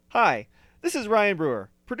Hi, this is Ryan Brewer,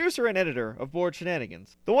 producer and editor of Board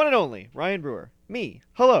Shenanigans. The one and only Ryan Brewer. Me.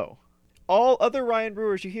 Hello. All other Ryan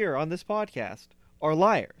Brewers you hear on this podcast are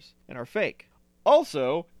liars and are fake.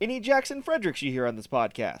 Also, any Jackson Fredericks you hear on this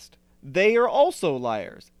podcast, they are also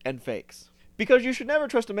liars and fakes. Because you should never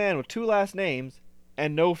trust a man with two last names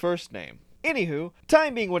and no first name. Anywho,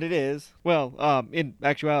 time being what it is, well, in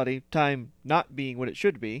actuality, time not being what it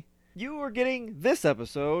should be, you are getting this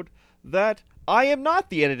episode that I am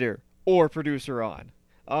not the editor or producer on.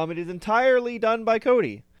 It is entirely done by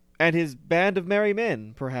Cody and his band of merry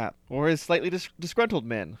men, perhaps, or his slightly disgruntled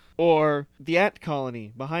men, or the ant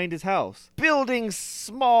colony behind his house, building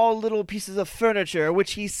small little pieces of furniture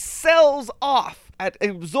which he sells off at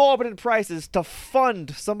exorbitant prices to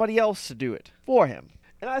fund somebody else to do it for him.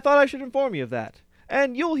 And I thought I should inform you of that.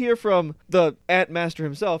 And you'll hear from the ant master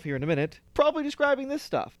himself here in a minute, probably describing this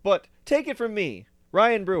stuff. But take it from me,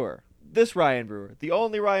 Ryan Brewer. This Ryan Brewer, the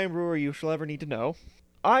only Ryan Brewer you shall ever need to know.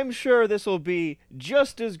 I'm sure this will be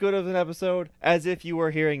just as good of an episode as if you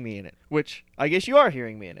were hearing me in it. Which, I guess you are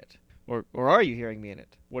hearing me in it. Or are you hearing me in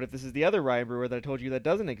it? What if this is the other Ryan Brewer that I told you that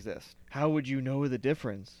doesn't exist? How would you know the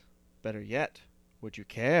difference? Better yet, would you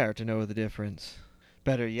care to know the difference?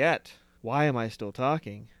 Better yet, why am I still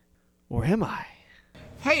talking? Or am I?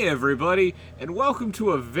 Hey everybody, and welcome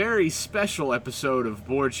to a very special episode of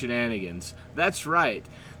Board Shenanigans. That's right.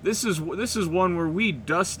 This is one where we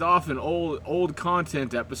dust off an old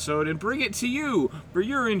content episode and bring it to you for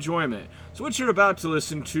your enjoyment. So what you're about to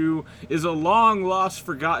listen to is a long lost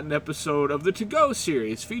forgotten episode of the To Go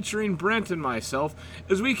series featuring Brent and myself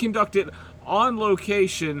as we conduct it on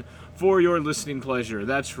location for your listening pleasure.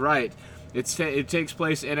 That's right. It takes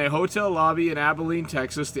place in a hotel lobby in Abilene,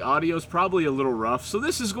 Texas. The audio's probably a little rough, so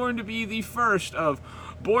this is going to be the first of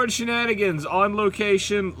Board Shenanigans on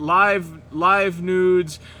location, live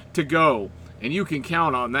nudes to go, and you can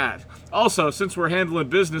count on that. Also, since we're handling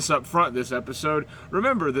business up front this episode,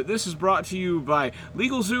 remember that this is brought to you by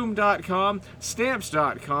LegalZoom.com,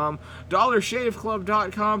 Stamps.com,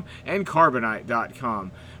 DollarShaveClub.com, and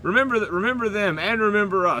Carbonite.com. Remember them and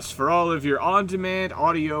remember us for all of your on-demand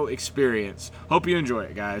audio experience. Hope you enjoy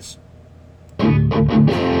it, guys.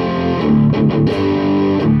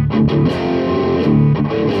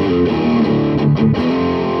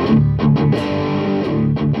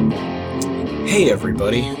 Hey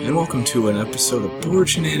everybody, and welcome to an episode of Board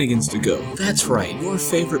Shenanigans to Go. That's right, your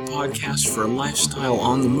favorite podcast for a lifestyle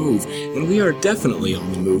on the move, and we are definitely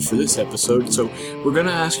on the move for this episode, so we're going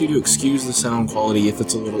to ask you to excuse the sound quality if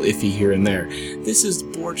it's a little iffy here and there. This is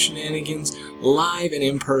Board Shenanigans, live and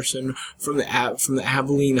in person from the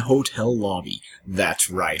Abilene hotel lobby. That's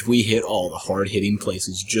right, we hit all the hard-hitting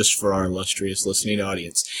places just for our illustrious listening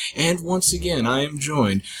audience. And once again, I am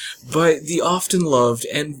joined by the often loved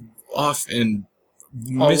and often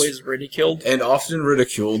ridiculed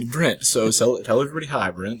Brent. So tell everybody hi,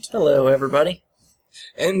 Brent. Hello, everybody.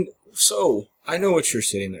 And so, I know what you're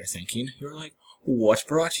sitting there thinking. You're like, what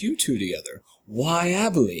brought you two together? Why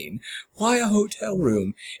Abilene? Why a hotel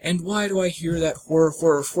room? And why do I hear that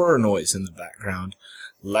horror noise in the background?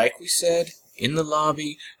 Like we said, in the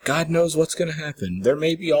lobby, God knows what's going to happen. There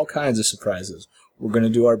may be all kinds of surprises. We're going to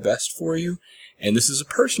do our best for you. And this is a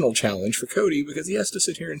personal challenge for Cody because he has to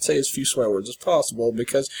sit here and say as few swear words as possible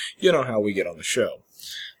because you know how we get on the show.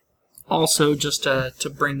 Also, just to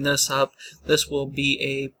bring this up, this will be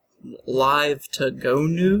a live to-go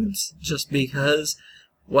nudes just because,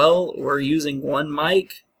 well, we're using one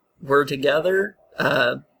mic, we're together,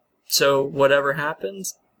 so whatever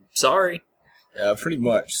happens, sorry. Pretty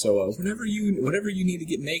much. So whenever you need to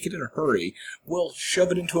get naked in a hurry, we'll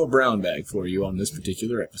shove it into a brown bag for you on this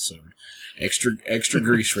particular episode. Extra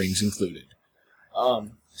grease rings included.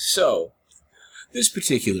 So this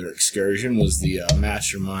particular excursion was the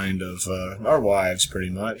mastermind of our wives, pretty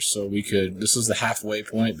much. So this was the halfway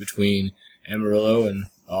point between Amarillo and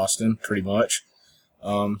Austin, pretty much.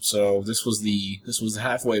 So this was the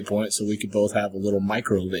halfway point, so we could both have a little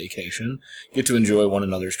micro vacation, get to enjoy one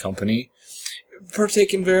another's company,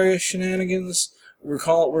 partake in various shenanigans. We're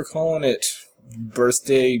calling it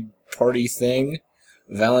birthday party thing,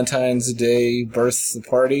 Valentine's Day birth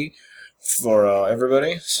party for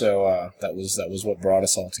everybody. So that was what brought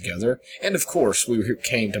us all together. And of course, we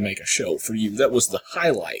came to make a show for you. That was the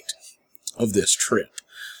highlight of this trip.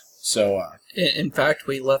 So in fact,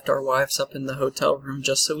 we left our wives up in the hotel room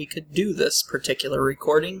just so we could do this particular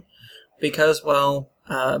recording because, well,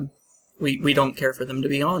 we don't care for them to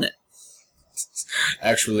be on it.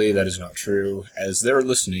 Actually, that is not true, as they were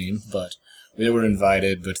listening, but they were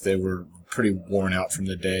invited, but they were pretty worn out from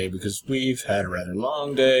the day because we've had a rather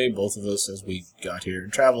long day, both of us, as we got here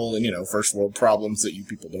and travel, and, first world problems that you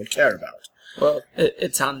people don't care about. Well,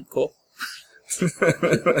 it sounded cool.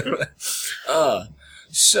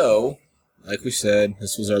 So, like we said,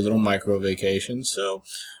 this was our little micro vacation, so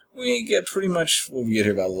we get pretty much, we get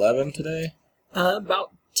here about 11 today?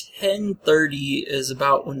 About 10:30 is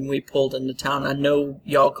about when we pulled into town. I know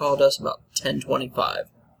y'all called us about 10:25.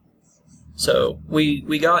 So,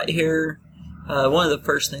 we got here, one of the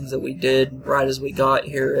first things that we did right as we got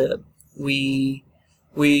here, we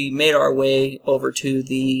made our way over to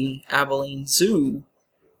the Abilene Zoo,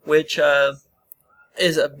 which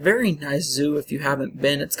is a very nice zoo if you haven't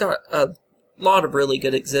been. It's got a lot of really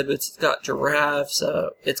good exhibits. It's got giraffes.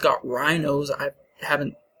 It's got rhinos. I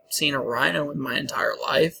haven't seen a rhino in my entire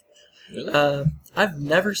life. Really? I've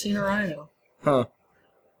never seen a rhino. Huh.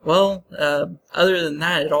 Well, other than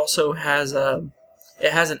that, it also has an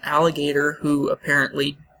alligator who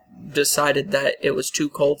apparently decided that it was too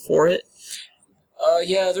cold for it.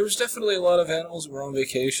 Yeah, there was definitely a lot of animals who were on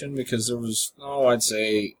vacation because there was, I'd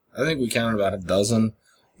say, I think we counted about a dozen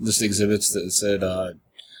just exhibits that said, a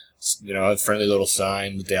friendly little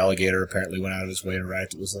sign that the alligator apparently went out of his way to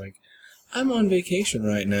write. It was like, I'm on vacation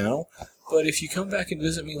right now, but if you come back and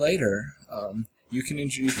visit me later, you can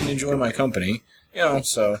enjoy my company.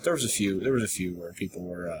 So there was a few where people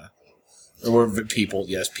were,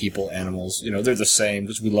 people, animals, they're the same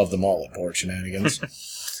because we love them all at Board Shenanigans.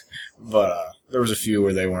 But there was a few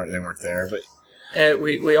where they weren't there. But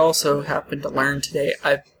we also happened to learn today.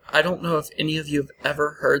 I don't know if any of you have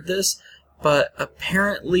ever heard this, but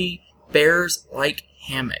apparently bears like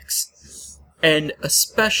hammocks, and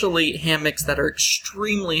especially hammocks that are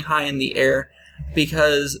extremely high in the air,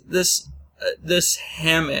 because this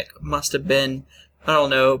hammock must have been,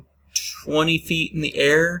 20 feet in the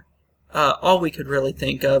air. All we could really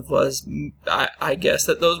think of was, I guess,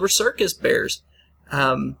 that those were circus bears.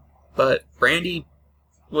 But Brandy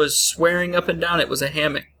was swearing up and down it was a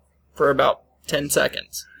hammock for about 10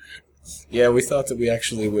 seconds. Yeah, we thought that we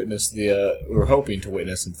actually witnessed we were hoping to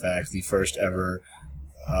witness, in fact, the first ever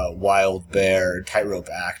wild bear tightrope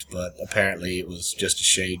act, but apparently it was just a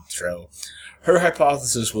shade throw. Her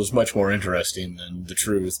hypothesis was much more interesting than the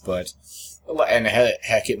truth, and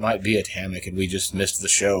heck, it might be a hammock and we just missed the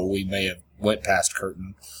show. We may have went past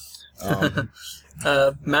curtain.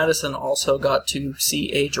 Madison also got to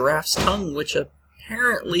see a giraffe's tongue, which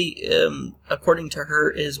apparently, according to her,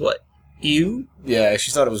 is what? Ew? Yeah,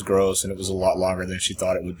 she thought it was gross, and it was a lot longer than she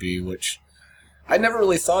thought it would be, which I never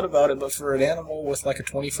really thought about it, but for an animal with like a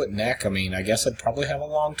 20-foot neck, I guess I'd probably have a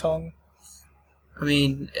long tongue.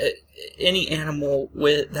 Any animal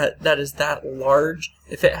with that is that large,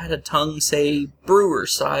 if it had a tongue, say, brewer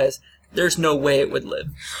size, there's no way it would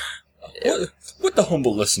live. What the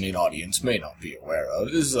humble listening audience may not be aware of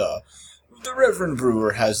is, the Reverend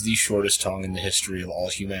Brewer has the shortest tongue in the history of all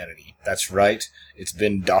humanity. That's right. It's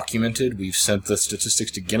been documented. We've sent the statistics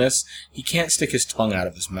to Guinness. He can't stick his tongue out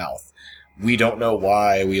of his mouth. We don't know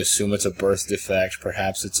why. We assume it's a birth defect.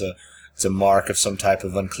 Perhaps it's a mark of some type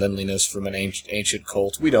of uncleanliness from an ancient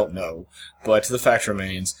cult. We don't know. But the fact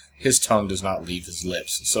remains, his tongue does not leave his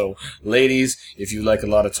lips. So, ladies, if you like a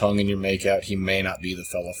lot of tongue in your makeout, he may not be the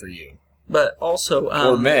fella for you. But also,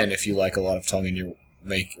 or men, if you like a lot of tongue in your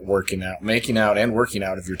making out and working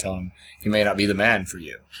out of your tongue, he may not be the man for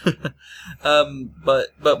you. But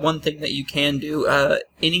one thing that you can do,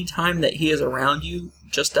 anytime that he is around you,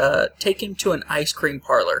 just take him to an ice cream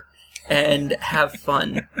parlor and have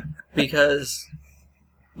fun, because,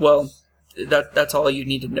 well, that's all you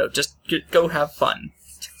need to know. Just go have fun.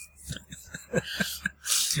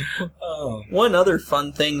 Oh. One other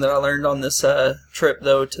fun thing that I learned on this trip,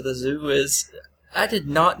 though, to the zoo is I did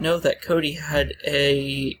not know that Cody had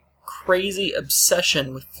a crazy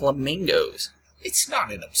obsession with flamingos. It's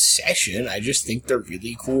not an obsession. I just think they're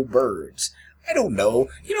really cool birds. I don't know.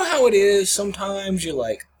 You know how it is? Sometimes you,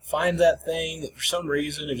 find that thing that for some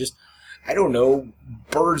reason it just... I don't know,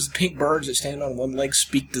 pink birds that stand on one leg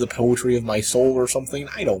speak to the poetry of my soul or something.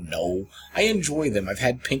 I don't know. I enjoy them. I've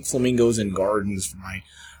had pink flamingos in gardens for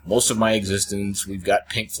most of my existence. We've got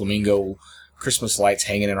pink flamingo Christmas lights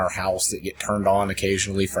hanging in our house that get turned on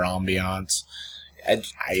occasionally for ambiance.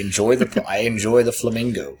 I enjoy the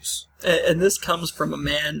flamingos. And this comes from a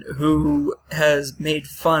man who has made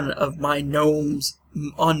fun of my gnomes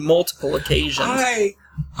on multiple occasions.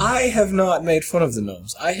 I have not made fun of the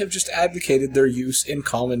gnomes. I have just advocated their use in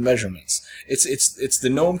common measurements. It's the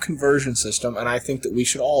gnome conversion system, and I think that we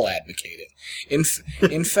should all advocate it.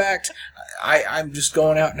 In fact, I'm just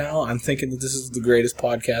going out now. I'm thinking that this is the greatest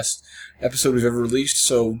podcast episode we've ever released,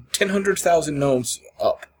 so 1,000 gnomes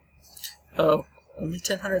up. Oh, only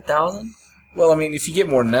 1,000? Well, I mean, if you get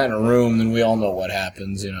more than that in a room, then we all know what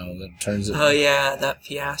happens, that turns it... Oh yeah, that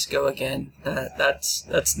fiasco again.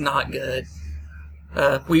 That's not good.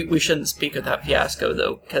 We shouldn't speak of that fiasco,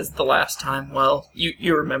 though, because the last time, well,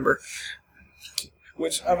 you remember.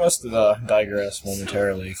 Which I must digress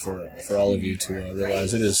momentarily for all of you to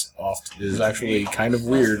realize it is actually kind of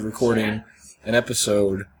weird recording an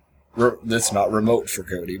episode that's not remote for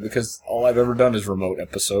Cody, because all I've ever done is remote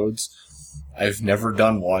episodes. I've never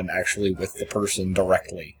done one actually with the person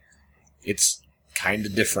directly. It's kind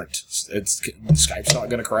of different. Skype's not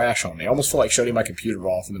going to crash on me. I almost feel like shutting my computer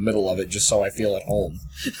off in the middle of it just so I feel at home.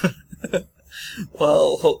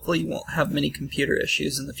 Well, hopefully you won't have many computer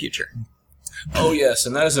issues in the future. Oh yes,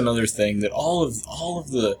 and that is another thing that all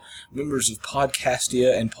of the members of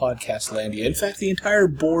Podcastia and Podcastlandia, in fact, the entire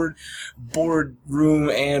board room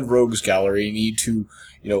and Rogues Gallery need to,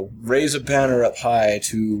 raise a banner up high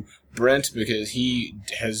to Brent, because he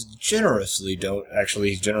has generously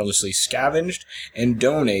scavenged and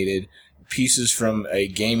donated pieces from a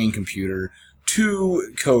gaming computer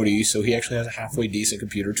to Cody, so he actually has a halfway decent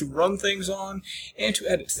computer to run things on and to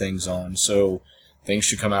edit things on. So things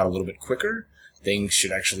should come out a little bit quicker. Things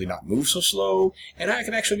should actually not move so slow, and I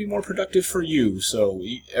can actually be more productive for you. So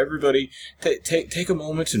everybody, take a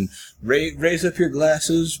moment and raise up your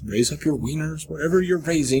glasses, raise up your wieners, whatever you're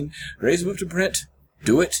raising. Raise them up to Brent.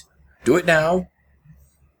 Do it. Do it now.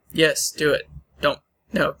 Yes, do it. No,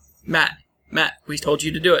 Matt, we told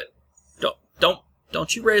you to do it.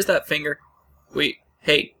 Don't you raise that finger.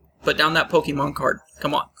 Hey, put down that Pokemon card.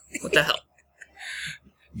 Come on. What the hell?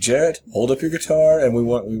 Jarrett, hold up your guitar, and we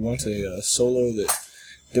want a solo that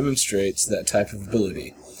demonstrates that type of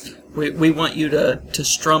ability. We want you to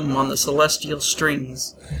strum on the celestial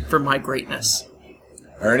strings for my greatness.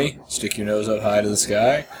 Ernie, stick your nose up high to the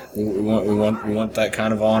sky. We want that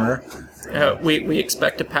kind of honor. We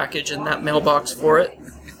expect a package in that mailbox for it.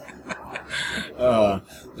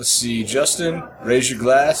 Let's see, Justin, raise your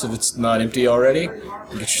glass if it's not empty already.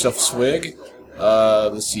 Get yourself a swig.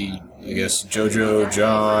 Let's see, I guess Jojo,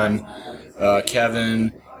 John,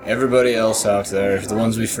 Kevin, everybody else out there, the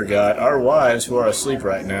ones we forgot, our wives who are asleep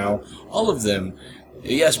right now, all of them.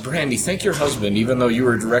 Yes, Brandy, thank your husband, even though you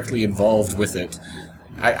were directly involved with it.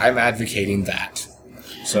 I'm advocating that.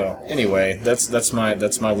 So, anyway, that's my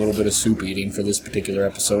little bit of soup eating for this particular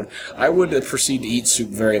episode. I would proceed to eat soup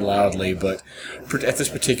very loudly, but at this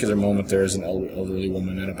particular moment there is an elderly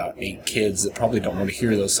woman and about 8 kids that probably don't want to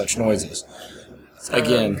hear those such noises.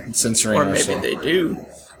 Again, censoring ourselves. Or maybe they do.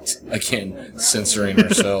 Again, censoring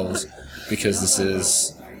ourselves, because this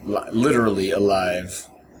is literally a live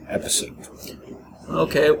episode.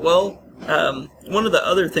 Okay, well, one of the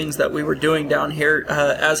other things that we were doing down here,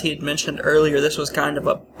 as he had mentioned earlier, this was kind of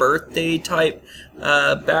a birthday type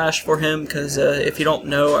bash for him, because if you don't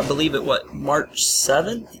know, I believe March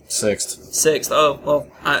 7th? 6th. Oh, well,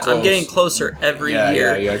 I'm getting closer every year.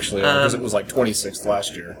 Yeah, you actually are, because it was like 26th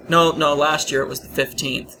last year. No, last year it was the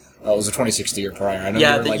 15th. Oh, it was the 26th year prior. I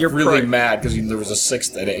know you were really mad because there was a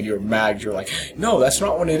 6th in it, and you were mad. You were like, no, that's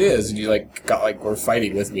not when it is. And you were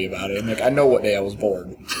fighting with me about it. And I know what day I was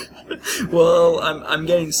born. Well, I'm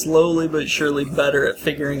getting slowly but surely better at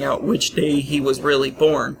figuring out which day he was really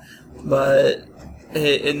born. But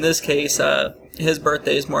in this case, his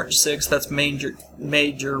birthday is March 6th. That's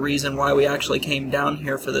major reason why we actually came down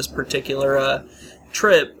here for this particular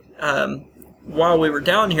trip. While we were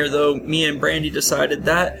down here, though, me and Brandy decided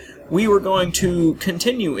that we were going to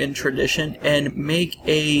continue in tradition and make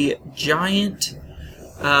a giant,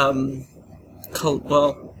 what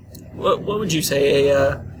would you say,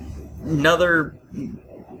 another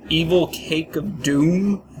evil cake of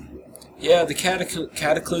doom? Yeah, the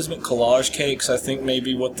cataclysmic collage cakes, I think, may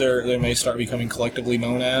be what they may start becoming collectively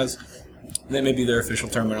known as. That may be their official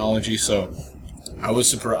terminology, so I was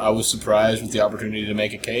surprised with the opportunity to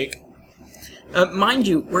make a cake. Mind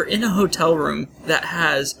you, we're in a hotel room that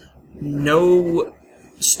has no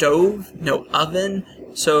stove, no oven,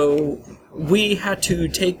 so we had to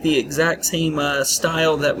take the exact same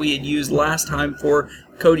style that we had used last time for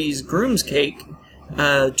Cody's groom's cake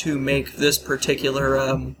to make this particular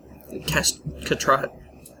catastrophe.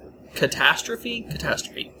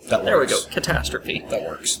 That there works. We go, catastrophe. That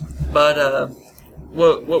works. But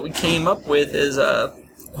what we came up with is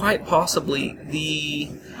quite possibly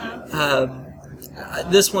the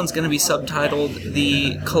this one's going to be subtitled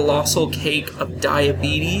The Colossal Cake of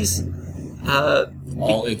Diabetes.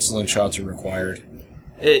 All insulin shots are required.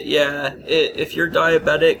 If you're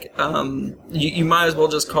diabetic, you might as well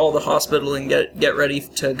just call the hospital and get ready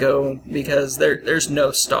to go, because there's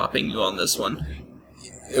no stopping you on this one.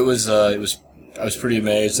 It was pretty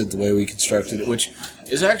amazed at the way we constructed it, which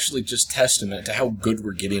is actually just testament to how good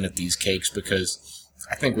we're getting at these cakes, because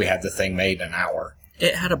I think we had the thing made in an hour.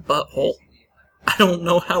 It had a butthole. I don't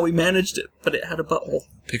know how we managed it, but it had a butthole.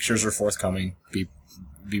 Pictures are forthcoming. Be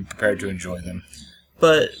prepared to enjoy them.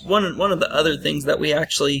 But one of the other things that we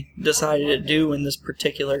actually decided to do in this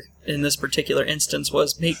particular instance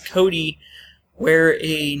was make Cody wear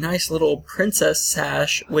a nice little princess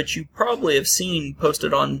sash, which you probably have seen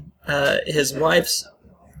posted on his wife's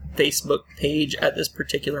Facebook page at this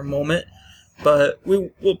particular moment. But we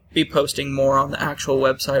will be posting more on the actual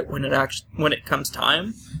website when it comes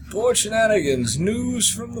time. Board Shenanigans, news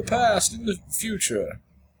from the past and the future.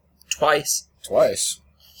 Twice.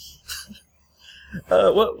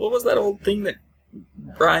 What was that old thing that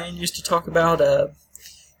Brian used to talk about?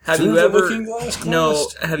 Have you ever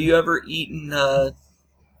eaten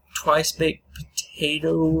twice baked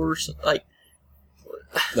potato or something?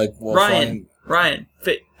 Like well, Ryan,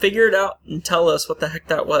 figure it out and tell us what the heck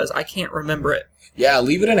that was. I can't remember it. Yeah,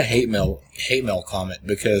 leave it in a hate mail comment,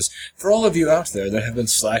 because for all of you out there that have been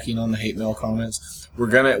slacking on the hate mail comments, we're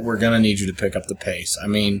gonna need you to pick up the pace. I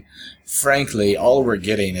mean, frankly, all we're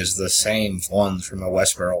getting is the same ones from the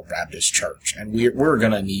Westboro Baptist Church, and we're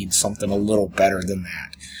gonna need something a little better than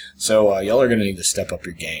that. So y'all are gonna need to step up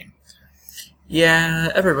your game.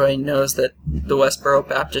 Yeah, everybody knows that the Westboro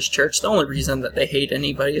Baptist Church, the only reason that they hate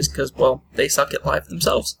anybody is because, well, they suck at life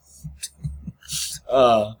themselves.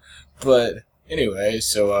 But anyway,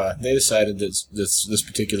 so they decided that this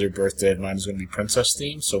particular birthday of mine was going to be princess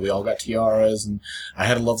themed, so we all got tiaras, and I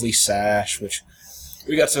had a lovely sash, which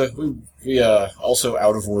we also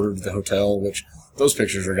out of ordered the hotel, which those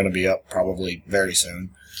pictures are going to be up probably very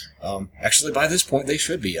soon. Actually, by this point, they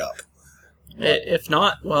should be up. If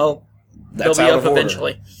not, well, they'll be up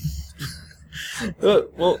eventually.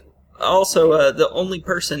 Well, also, the only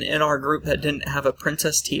person in our group that didn't have a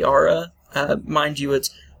princess tiara, mind you, it's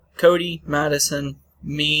Cody, Madison,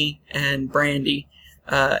 me, and Brandy,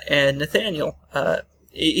 and Nathaniel.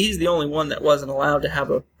 He's the only one that wasn't allowed to have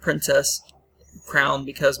a princess crown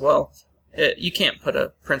because, well, you can't put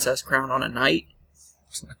a princess crown on a knight.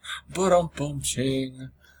 Ba-dum-bum-ching.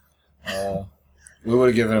 We would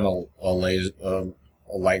have given him a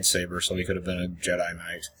lightsaber so he could have been a Jedi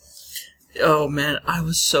Knight. Oh man, I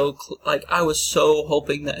was so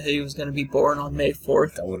hoping that he was going to be born on May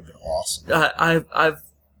 4th. That would have been awesome.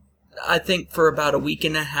 I think for about a week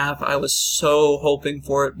and a half I was so hoping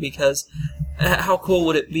for it, because how cool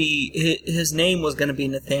would it be? His name was going to be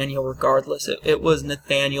Nathaniel regardless. It was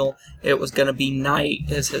Nathaniel. It was going to be Knight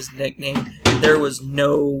as his nickname. There was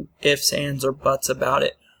no ifs, ands, or buts about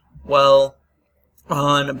it. Well,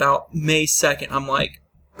 on about May 2nd, I'm like,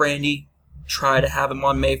 Brandy, try to have him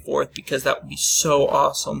on May 4th, because that would be so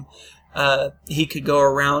awesome. He could go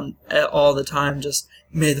around all the time just,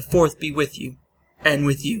 may the 4th be with you, and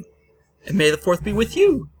with you, and may the 4th be with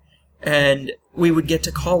you. And we would get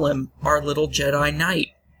to call him our little Jedi Knight.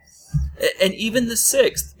 And even the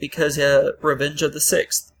 6th, because Revenge of the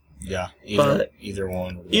 6th. Yeah, either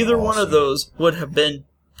one. Either one of those would have been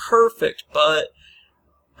perfect, but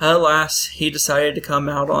alas, he decided to come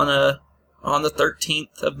out on the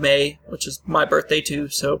 13th of May, which is my birthday too,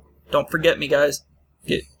 so don't forget me, guys.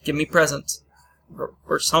 Give me presents.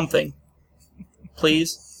 Or something.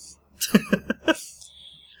 Please.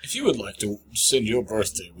 If you would like to send your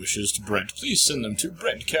birthday wishes to Brent, please send them to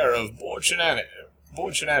Brent, care of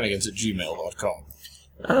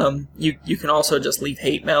boardshenanigans@gmail.com. You can also just leave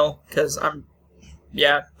hate mail, because I'm,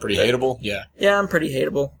 Pretty hateable? Yeah. Yeah, I'm pretty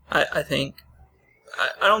hateable, I think.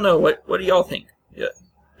 I don't know, what do y'all think?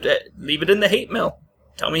 Leave it in the hate mail.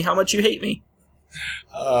 Tell me how much you hate me.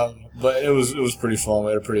 But it was pretty fun.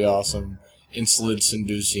 We had a pretty awesome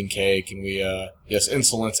insolence-inducing cake, and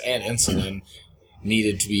insolence and insulin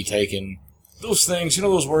needed to be taken. Those things,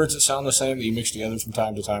 those words that sound the same that you mix together from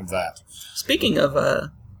time to time, that. Speaking of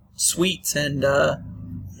sweets and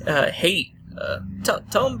hate, tell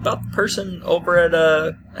them about the person over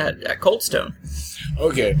at Cold Stone.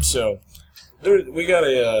 Okay, so we got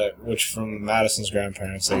which from Madison's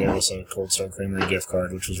grandparents, they gave us a Cold Stone Creamery gift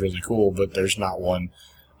card, which was really cool, but there's not one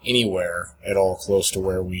anywhere at all close to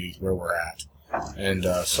where we're at. And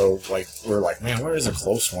so we're like, man, where is a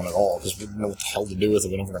close one at all? Because we didn't know what the hell to do with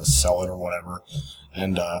it. We don't know if we're going to sell it or whatever.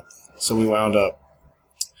 And so we wound up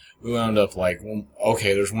like, well,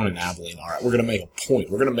 okay, there's one in Abilene. All right, we're going to make a point.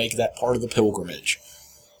 We're going to make that part of the pilgrimage.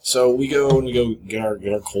 So we go get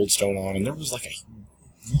our Cold Stone on, and there was like a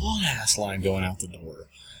long-ass line going out the door.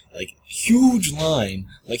 Like, huge line.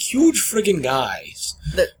 Like, huge friggin' guys.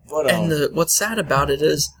 What's sad about it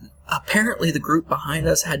is, apparently the group behind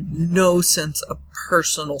us had no sense of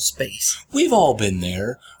personal space. We've all been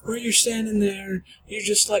there, where you're standing there, you're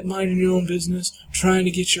just like minding your own business, trying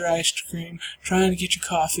to get your ice cream, trying to get your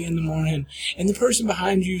coffee in the morning, and the person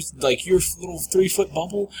behind you, like your little 3-foot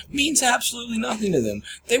bubble, means absolutely nothing to them.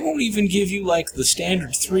 They won't even give you like the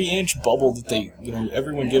standard 3-inch bubble that they,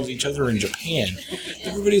 everyone gives each other in Japan.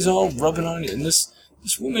 Everybody's all rubbing on it, and this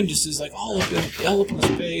woman just is like all up in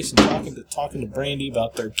his face and talking to Brandy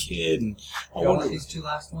about their kid, and You want these 2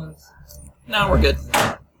 last ones? No, we're good.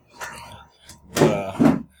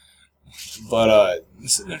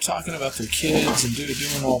 Sitting there talking about their kids and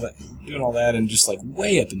doing all that, and just like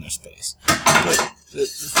way up in their space. But the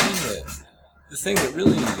thing that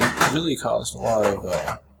really caused a lot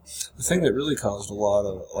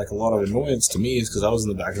of annoyance to me is because I was in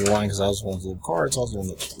the back of the line because I was the one with the little cards, I was the one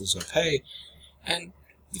that was gonna pay, and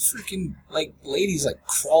the freaking lady's like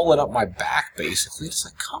crawling up my back basically. It's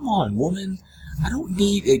like, come on, woman. I don't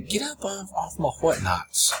need it. Get up off my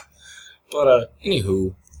whatnots. But,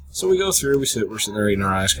 anywho, so we go through, we're sitting there eating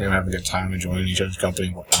our ice cream, having a good time, enjoying each other's company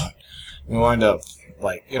and whatnot. And we wind up,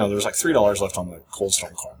 there was like $3 left on the Cold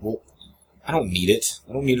Stone card. Well, I don't need it.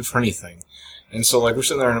 I don't need it for anything. And so, we're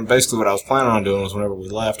sitting there, and basically what I was planning on doing was whenever we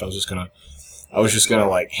left, I was just gonna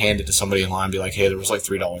hand it to somebody in line and be like, hey, there was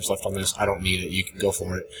 $3 left on this. I don't need it. You can go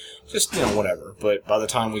for it. Just, whatever. But by the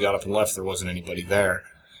time we got up and left, there wasn't anybody there.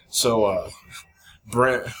 So,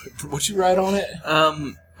 Brent, what'd you write on it?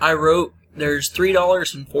 I wrote, there's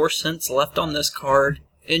 $3.04 left on this card.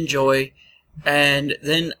 Enjoy. And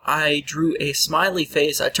then I drew a smiley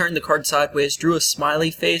face. I turned the card sideways, drew a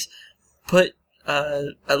smiley face, put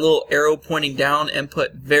a little arrow pointing down, and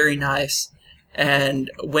put very nice.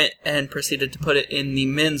 And went and proceeded to put it in the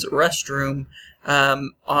men's restroom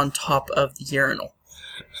on top of the urinal.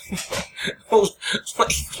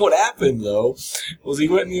 What happened though was he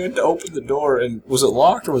went to open the door, and was it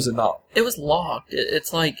locked or was it not? It was locked.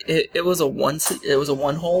 It's like it was a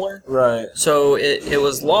one-holer. Right. So it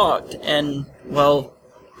was locked, and well,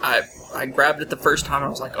 I grabbed it the first time. I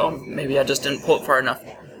was like, oh, maybe I just didn't pull it far enough.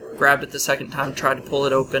 Grabbed it the second time, tried to pull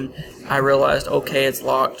it open. I realized, okay, it's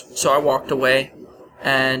locked. So I walked away,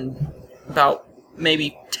 and about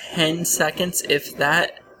maybe 10 seconds, if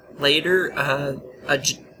that, later,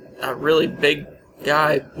 a really big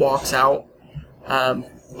guy walks out,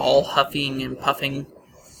 all huffing and puffing.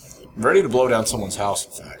 Ready to blow down someone's house,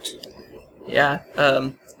 in fact. Yeah,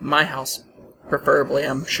 my house, preferably,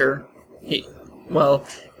 I'm sure. I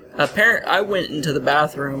went into the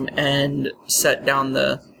bathroom and set down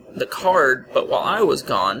the card, but while I was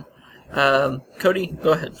gone, Cody,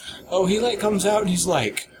 go ahead. Oh, he comes out and he's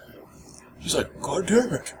like, God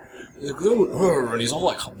damn it. And he's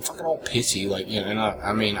all fucking all pissy,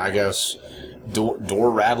 and I guess door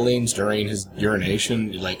rattlings during his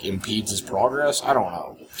urination, impedes his progress. I don't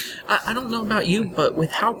know. I don't know about you, but with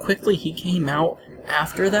how quickly he came out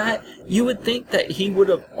after that, you would think that he would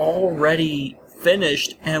have already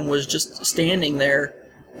finished and was just standing there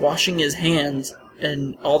washing his hands,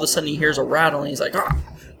 and all of a sudden he hears a rattle, and he's like,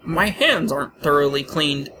 my hands aren't thoroughly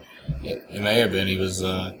cleaned. It may have been he was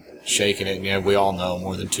shaking it, and yeah, we all know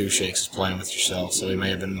more than 2 shakes is playing with yourself, so he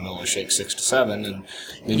may have been in the middle of shake 6 to 7, and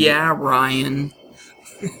Ryan.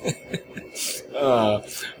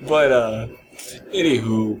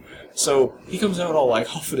 Anywho, so he comes out all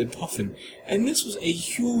huffing and puffing, and this was a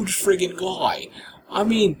huge friggin' guy. I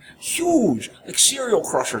mean, huge, serial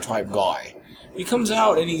crusher type guy. He comes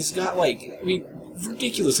out and he's got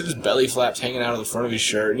ridiculous. His belly flaps hanging out of the front of his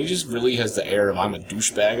shirt, and he just really has the air of I'm a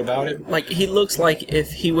douchebag about it. He looks like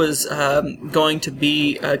if he was going to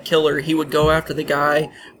be a killer, he would go after the guy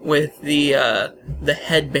with the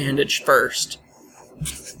head bandage first.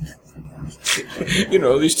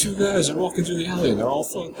 These 2 guys are walking through the alley and they're all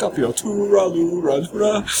fucked up,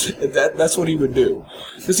 toorah-loo-rah-rah. And that's what he would do.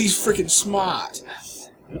 Because he's freaking smart.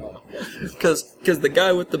 Because the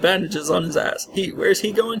guy with the bandages on his ass, where's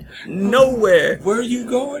he going? Nowhere. Where are you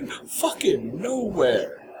going? Fucking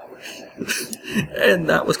nowhere. And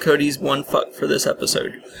that was Cody's one fuck for this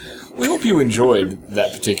episode. We hope you enjoyed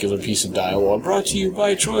that particular piece of dialogue, brought to you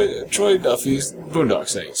by Troy Duffy's Boondock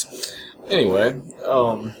Saints. Anyway,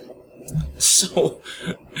 so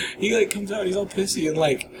he comes out, he's all pissy, and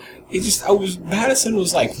Madison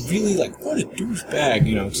was really what a douchebag,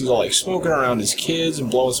 because he's all smoking around his kids and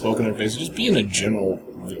blowing smoke in their faces, just being a general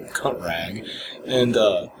cunt rag, and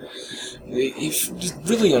he's just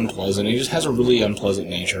really unpleasant. He just has a really unpleasant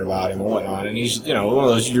nature about him and whatnot, and he's one of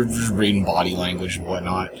those, you're just reading body language and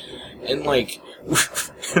whatnot, and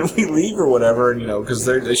and we leave or whatever, and because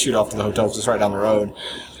they shoot off to the hotel because it's right down the road.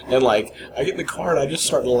 And, like, I get in the car and I just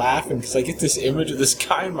start laughing because I get this image of this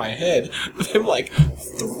guy in my head of him, like,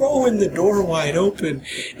 throwing the door wide open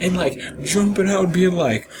and, like, jumping out and being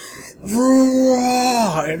like,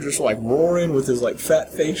 roar! And just, like, roaring with his, like,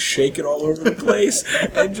 fat face shaking all over the place.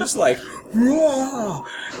 And just, like, roar!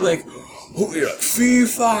 Like, fee,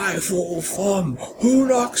 fi, fo, fum, who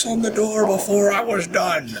knocks on the door before I was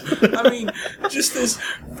done? I mean, just this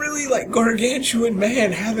really, like, gargantuan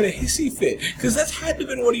man having a hissy fit. Because that's had to have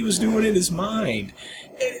been what he was doing in his mind.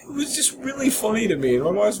 And it was just really funny to me. And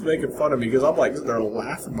my wife's making fun of me because I'm, like, sitting there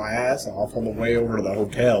laughing my ass off on the way over to the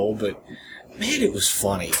hotel. But, man, it was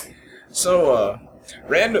funny. So,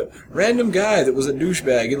 random guy that was a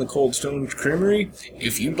douchebag in the Cold Stone Creamery,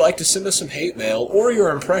 if you'd like to send us some hate mail or your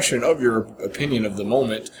impression of your opinion of the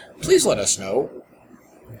moment, please let us know.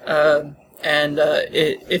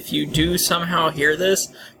 If you do somehow hear this,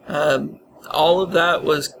 all of that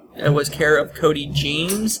was care of Cody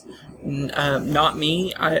James, not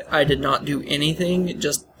me. I did not do anything,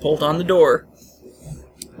 just pulled on the door.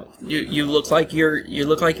 You look like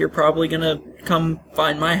you're probably gonna come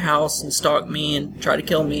find my house and stalk me and try to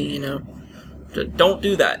kill me. Don't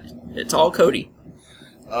do that. It's all Cody.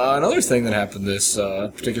 Another thing that happened this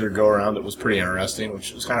particular go around that was pretty interesting,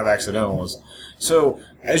 which was kind of accidental, was so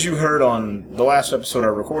as you heard on the last episode I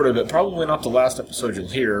recorded, but probably not the last episode you'll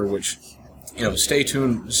hear. Which stay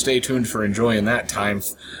tuned for enjoying that time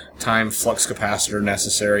flux capacitor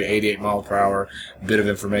necessary, 88 mile per hour bit of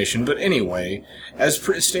information. But anyway, as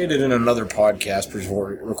stated in another podcast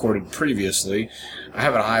recorded previously, I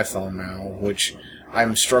have an iPhone now, which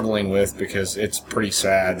I'm struggling with because it's pretty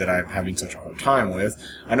sad that I'm having such a hard time with.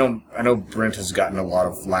 I know Brent has gotten a lot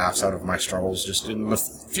of laughs out of my struggles just in the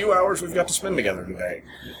few hours we've got to spend together today.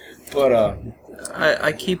 But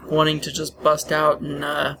I keep wanting to just bust out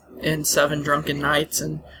in 7 drunken nights,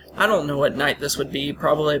 and I don't know what night this would be,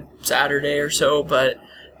 probably Saturday or so, but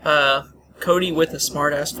Cody with a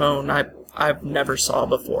smart-ass phone I've never saw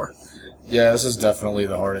before. Yeah, this is definitely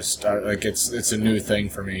the hardest. It's a new thing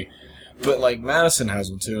for me. But, like, Madison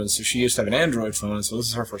has one, too, and so she used to have an Android phone, and so this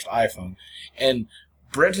is her first iPhone. And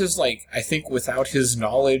Brent has, like, I think without his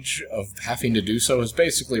knowledge of having to do so, has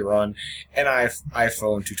basically run an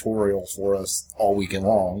iPhone tutorial for us all weekend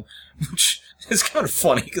long, which is kind of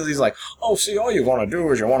funny, because he's like, oh, see, all you want to do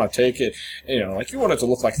is you want to take it, like, you want it to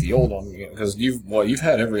look like the old one, because you've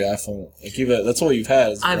had every iPhone, like, that's all you've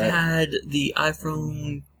had. I've had the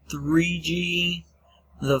iPhone 3G,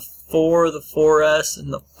 the 4, the 4S,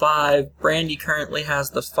 and the 5. Brandy currently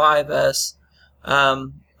has the 5S.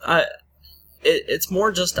 It's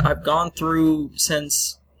more just I've gone through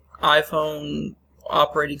since iPhone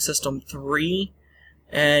operating system 3,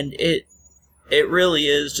 and it really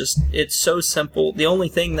is just, it's so simple. The only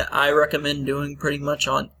thing that I recommend doing pretty much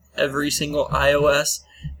on every single iOS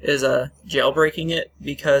is jailbreaking it,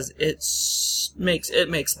 because it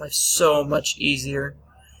makes life so much easier.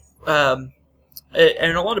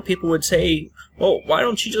 And a lot of people would say, well, why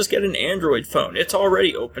don't you just get an Android phone? It's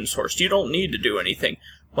already open sourced. You don't need to do anything.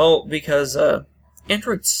 Well, because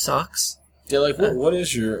Android sucks. Yeah, like, what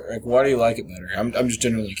is your, like, why do you like it better? I'm just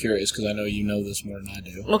genuinely curious, because I know you know this more than I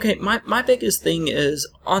do. Okay, my biggest thing is,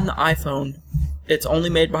 on the iPhone, it's only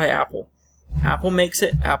made by Apple. Apple makes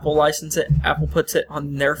it, Apple licenses it, Apple puts it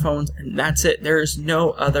on their phones, and that's it. There is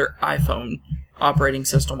no other iPhone operating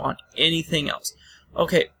system on anything else.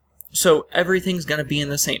 Okay, so everything's going to be in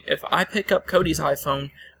the same. If I pick up Cody's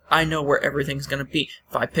iPhone, I know where everything's going to be.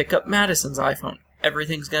 If I pick up Madison's iPhone,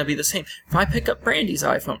 everything's going to be the same. If I pick up Brandy's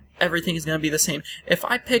iPhone, everything is going to be the same. If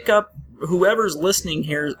I pick up whoever's listening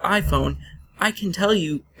here's iPhone, I can tell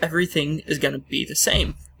you everything is going to be the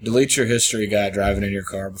same. Delete your history guy driving in your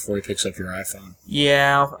car before he picks up your iPhone.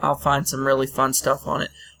 Yeah, I'll find some really fun stuff on it.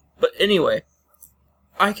 But anyway,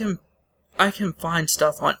 I can find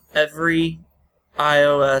stuff on every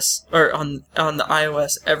iOS, or on the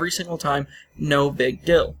iOS every single time, no big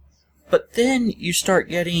deal. But then you start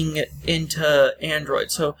getting into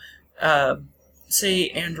Android. So, say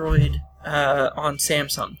Android on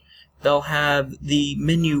Samsung. They'll have the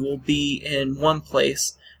menu will be in one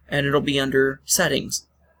place, and it'll be under Settings.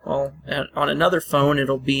 Well, on another phone,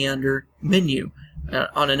 it'll be under Menu.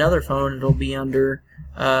 On another phone, it'll be under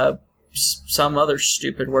some other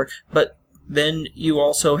stupid word. But then you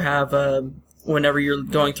also have, whenever you're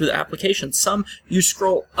going through the applications, some you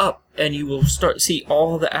scroll up and you will see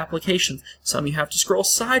all the applications. Some you have to scroll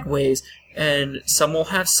sideways, and some will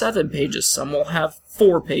have 7 pages, some will have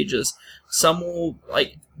 4 pages, some will,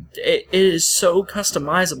 like, it is so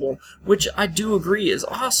customizable, which I do agree is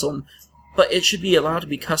awesome, but it should be allowed to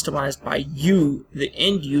be customized by you, the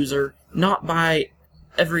end user, not by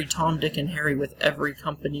every Tom, Dick, and Harry with every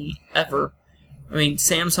company ever. I mean,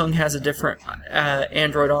 Samsung has a different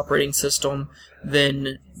Android operating system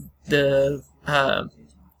than the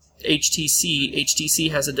HTC.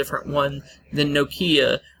 HTC has a different one than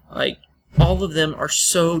Nokia. Like, all of them are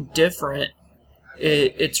so different.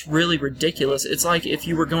 It's really ridiculous. It's like if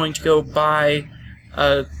you were going to go buy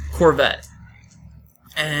a Corvette,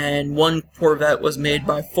 and one Corvette was made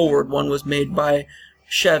by Ford, one was made by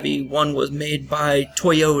Chevy, one was made by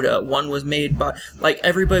Toyota, one was made by... Like,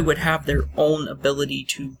 everybody would have their own ability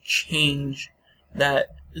to change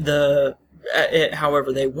it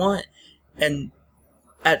however they want, and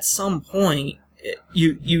at some point,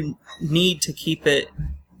 you need to keep it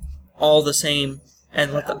all the same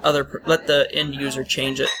and let the end user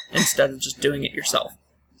change it instead of just doing it yourself.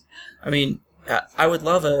 I mean, I would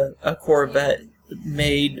love a Corvette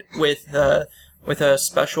made with a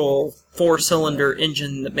special 4-cylinder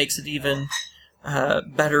engine that makes it even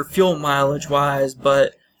better fuel mileage wise,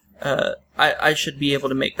 but I should be able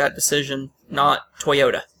to make that decision, not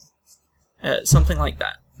Toyota. Something like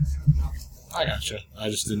that. I gotcha. I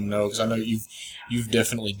just didn't know, because I know you've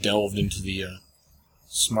definitely delved into the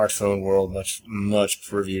smartphone world much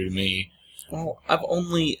preview to me. Well, I've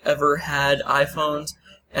only ever had iPhones,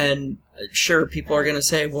 and sure, people are going to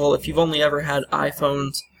say, well, if you've only ever had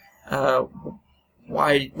iPhones,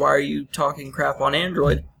 why are you talking crap on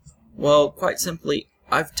Android? Well, quite simply,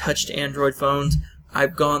 I've touched Android phones.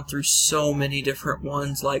 I've gone through so many different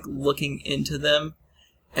ones, like looking into them,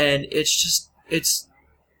 and it's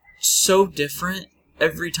so different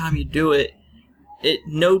every time you do it.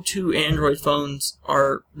 No two Android phones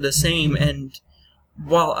are the same, and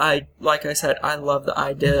while like I said, I love the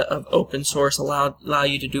idea of open source, allow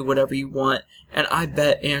you to do whatever you want, and I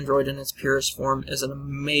bet Android in its purest form is an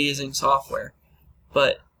amazing software.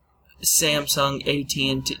 But Samsung,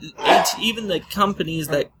 AT&T, even the companies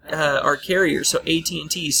that are carriers, so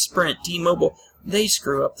AT&T, Sprint, T-Mobile, they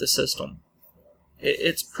screw up the system.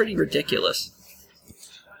 It's pretty ridiculous.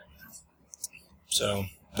 So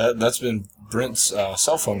that's been Brent's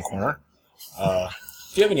cell phone corner.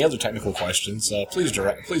 If you have any other technical questions, please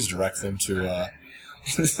direct them to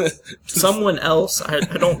someone else. I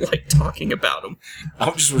don't like talking about them. I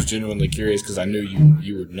just was genuinely curious because I knew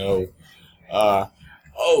you would know.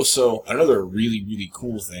 So another really, really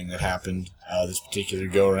cool thing that happened this particular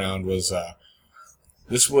go-around was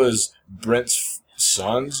this was Brent's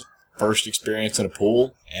son's first experience in a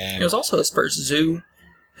pool. And it was also his first zoo,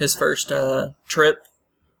 his first trip,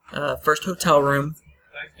 first hotel room.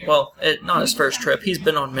 Well, not his first trip. He's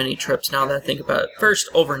been on many trips now that I think about it. First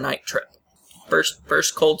overnight trip.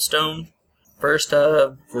 First Cold Stone. First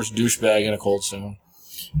douchebag in a Cold Stone.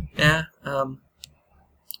 Yeah.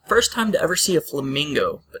 First time to ever see a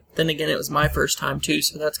flamingo. But then again, it was my first time too,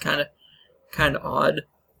 so that's kind of odd.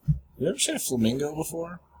 You ever seen a flamingo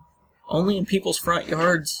before? Only in people's front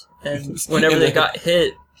yards, and whenever they got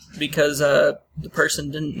hit because the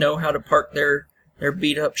person didn't know how to park their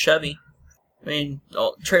beat up Chevy. I mean,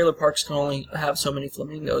 trailer parks can only have so many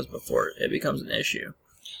flamingos before it becomes an issue.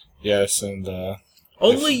 Yes, and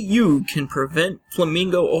only you can prevent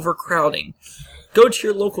flamingo overcrowding. Go to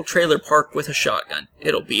your local trailer park with a shotgun.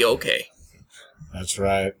 It'll be okay. That's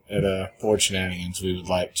right. At Board Shenanigans, we would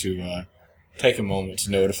like to take a moment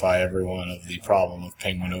to notify everyone of the problem of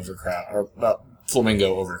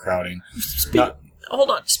flamingo overcrowding.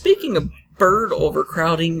 Hold on. Speaking of bird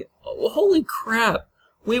overcrowding, holy crap.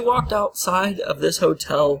 We walked outside of this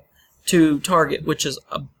hotel to Target, which is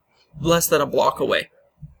less than a block away.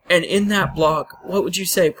 And in that block, what would you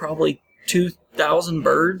say, probably 2,000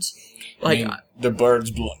 birds? Like, the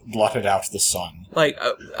birds blotted out the sun. Like,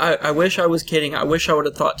 I wish I was kidding. I wish I would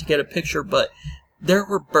have thought to get a picture, but there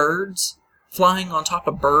were birds flying on top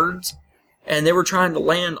of birds, and they were trying to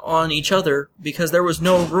land on each other because there was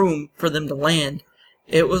no room for them to land.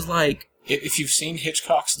 It was like... If you've seen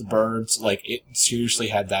Hitchcock's The Birds, like, it seriously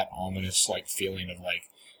had that ominous, like, feeling of, like,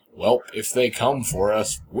 well, if they come for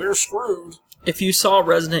us, we're screwed. If you saw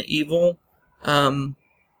Resident Evil,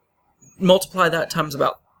 multiply that times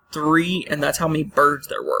about 3, and that's how many birds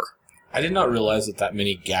there were. I did not realize that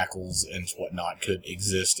many gackles and whatnot could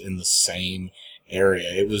exist in the same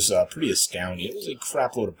area. It was pretty astounding. It was a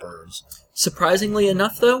crap load of birds. Surprisingly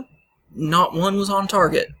enough, though, not one was on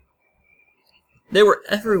Target. They were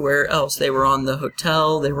everywhere else. They were on the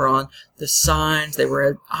hotel, they were on the signs, they were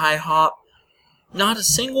at IHOP. Not a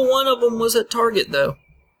single one of them was at Target, though.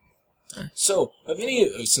 So,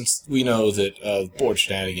 since we know that Board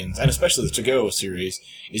Shenanigans, and especially the To-Go series,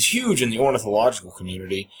 is huge in the ornithological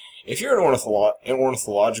community, if you're an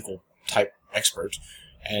ornithological type expert,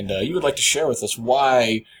 and you would like to share with us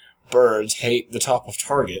why birds hate the top of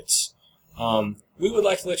targets, we would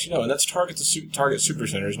like to let you know. And that's target super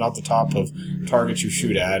centers, not the top of targets you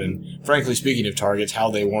shoot at. And frankly, speaking of targets,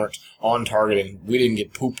 how they weren't on target and we didn't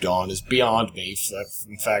get pooped on is beyond me.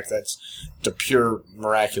 In fact, that's the pure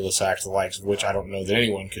miraculous act, the likes of which I don't know that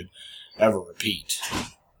anyone could ever repeat.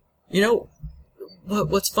 You know,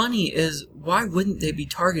 what's funny is, why wouldn't they be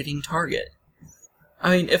targeting target?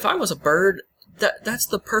 I mean, if I was a bird, that's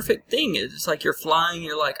the perfect thing. It's like you're flying,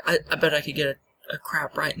 you're like, I bet I could get a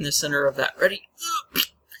crap right in the center of that. Ready?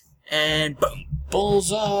 And boom.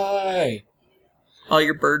 Bullseye! All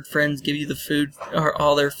your bird friends give you the food, or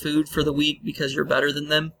all their food for the week because you're better than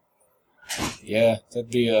them. Yeah, that'd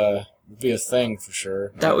be a thing for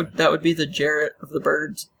sure. That would be the Jarrett of the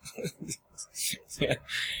birds.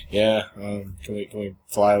 Yeah. Can we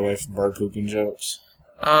fly away from bird pooping jokes?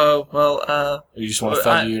 Oh well. Or you just want to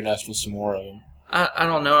feather your nest with some more of them? I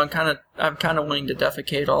don't know. I'm kind of wanting to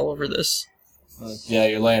defecate all over this. Yeah,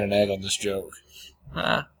 you're laying an egg on this joke.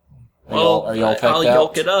 Are y'all pecked out? I'll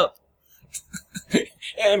yolk it up.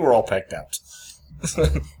 And we're all pecked out.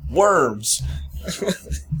 Worms.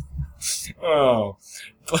 Oh.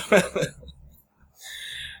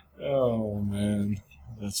 Oh man,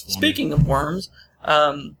 that's funny. Speaking of worms,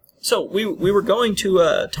 so we were going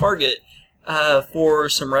to Target for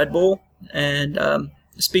some Red Bull, and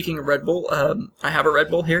speaking of Red Bull, I have a Red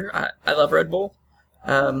Bull here. I love Red Bull.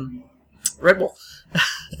 Red Bull.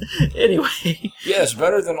 Anyway. Yes,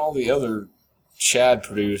 better than all the other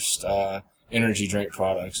Chad-produced energy drink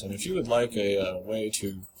products. And if you would like a way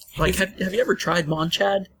to... Like, have you ever tried Mon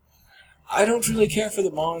Chad? I don't really care for the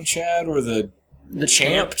Mon Chad or the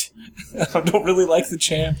Champed. I don't really like the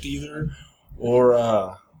Champed either.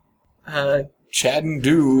 Or, Chad and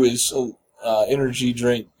Dew is... energy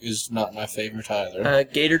drink is not my favorite either.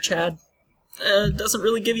 Gator Chad doesn't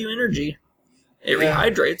really give you energy. It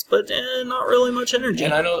rehydrates, but not really much energy.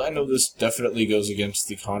 And I know this definitely goes against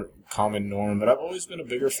the common norm, but I've always been a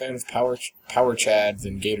bigger fan of Power Chad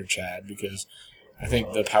than Gator Chad, because I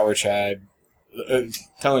think the Power Chad,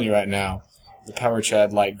 telling you right now, the Power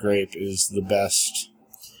Chad Light Grape is the best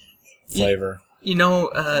flavor. You know,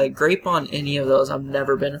 grape on any of those I've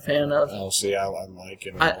never been a fan of. Oh, see, I like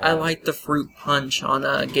it. I like the fruit punch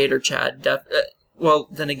on Gator Chad. Well,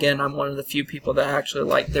 then again, I'm one of the few people that actually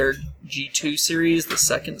like their G2 series, the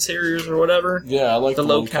second series or whatever. Yeah, I like the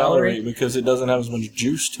low calorie because it doesn't have as much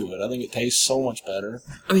juice to it. I think it tastes so much better.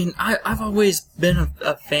 I mean, I've always been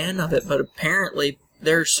a fan of it, but apparently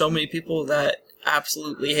there are so many people that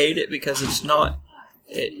absolutely hate it because it's not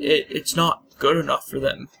good enough for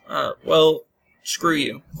them. Well, screw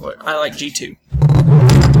you. I like G2.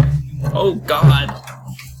 Oh, God.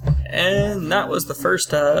 And that was the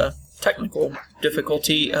first technical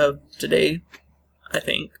difficulty of today, I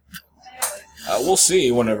think. We'll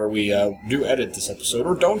see whenever we do edit this episode,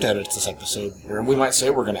 or don't edit this episode. Or we might say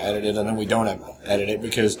we're going to edit it, and then we don't edit it,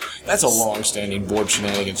 because that's a long-standing board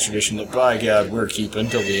shenanigans tradition that, by God, we're keeping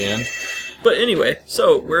till the end. But anyway,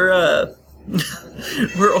 so we're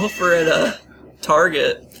over at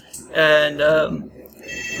Target, and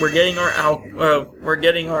we're getting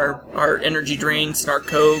our energy drinks and our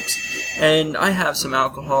Cokes, and I have some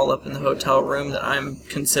alcohol up in the hotel room that I'm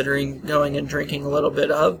considering going and drinking a little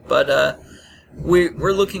bit of, but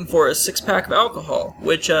we're looking for a 6-pack of alcohol,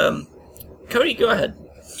 which, Cody, go ahead.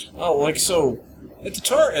 Oh, so, at the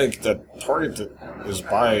Target that is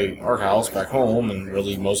by our house back home, and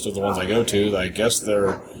really most of the ones I go to, I guess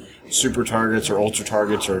they're Super Targets or Ultra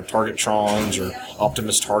Targets or Targetrons or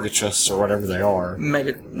Optimus Targetus or whatever they are.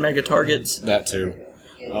 Mega Targets. That too.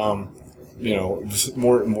 More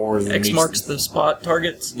than X marks the spot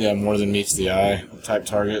targets. Yeah, more than meets the eye type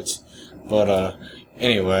targets. But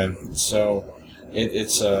anyway, so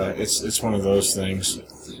it's one of those things,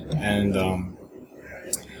 and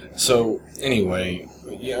so anyway,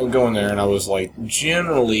 going there, and I was like,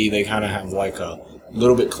 generally they kind of have like a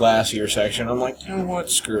little bit classier section. I'm like, you know what,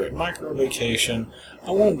 screw it, micro vacation.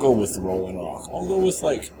 I won't go with the Rolling Rock. I'll go with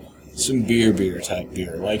like some beer type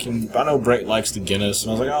beer. Like, and I know Brent likes the Guinness,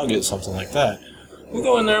 and I was like, I'll get something like that. We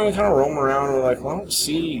go in there and we kind of roam around, and we're like, well, I don't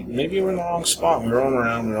see, maybe we're in the wrong spot. We roam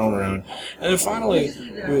around, and then finally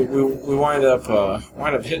we wind up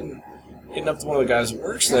hitting up to one of the guys that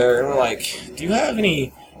works there, and we're like, do you have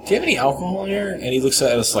any alcohol in here? And he looks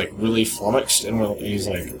at us like really flummoxed, and he's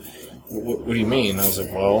like, what do you mean? And I was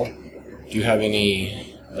like, well, do you have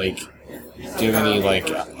any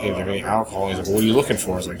alcohol? And he's like, well, what are you looking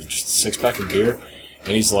for? I was like, just a 6-pack of beer. And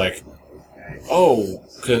he's like, I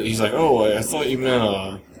thought you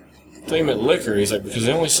meant liquor. He's like, because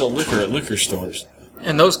they only sell liquor at liquor stores.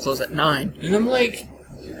 And those close at 9. And I'm like,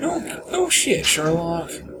 no shit,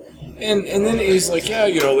 Sherlock. And then he's like, yeah,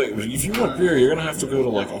 like, if you want beer, you're gonna have to go to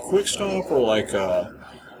like a quick stop or like a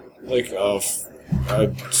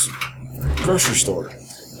grocery store.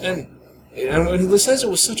 And he says it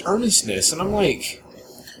with such earnestness, and I'm like,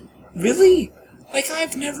 really? Like,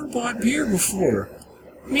 I've never bought beer before.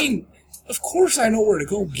 I mean, of course I know where to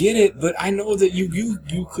go get it, but I know that you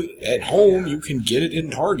could, at home, you can get it in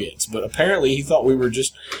Targets. But apparently he thought we were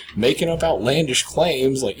just making up outlandish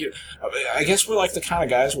claims. Like, I guess we're like the kind of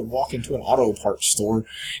guys who would walk into an auto parts store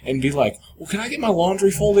and be like, well, can I get my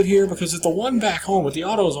laundry folded here? Because at the one back home with the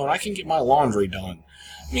AutoZone, I can get my laundry done.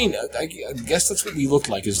 I mean, I guess that's what we look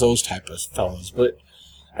like, as those type of fellas. But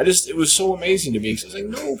it was so amazing to me, because I was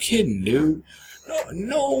like, no kidding, dude.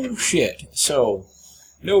 No shit. So,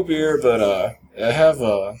 no beer, but I have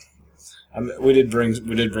we did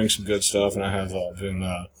bring some good stuff, and I have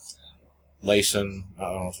been lacing. I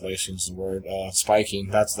don't know if lacing's the word. Spiking.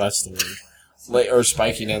 That's the word. Or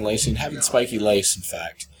spiking and lacing. Having spiky lace, in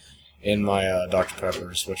fact, in my Dr.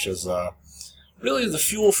 Peppers, which is really the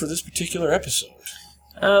fuel for this particular episode.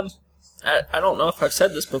 I don't know if I've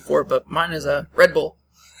said this before, but mine is a Red Bull.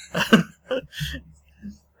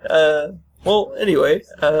 Well, anyway,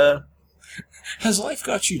 Has life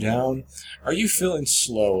got you down? Are you feeling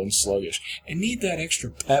slow and sluggish and need that extra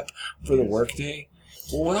pep for the workday?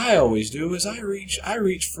 Well, what I always do is I reach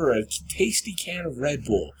for a tasty can of Red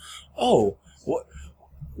Bull. Oh,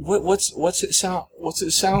 what's it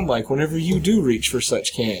sound like whenever you do reach for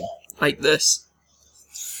such can? like this.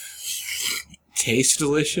 Tastes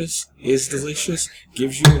delicious, is delicious,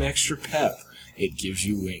 gives you an extra pep. It gives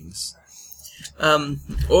you wings.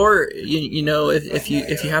 Or you know, if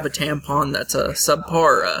you have a tampon that's a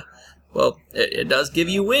subpar, well, it does give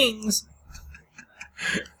you wings.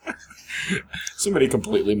 Somebody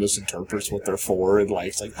completely misinterprets what they're for, and like,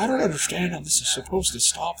 it's like, I don't understand how this is supposed to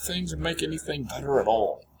stop things and make anything better at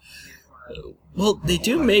all. Well, they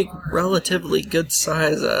do make relatively good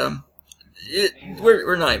size.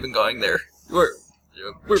 We're not even going there. We're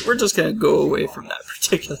just gonna go away from that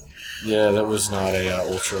particular. Yeah, that was not a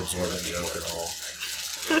ultra absorbent joke at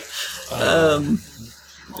all.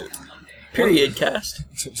 Period cast.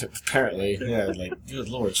 Apparently, yeah, like, good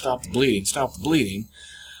lord, stop the bleeding, stop the bleeding.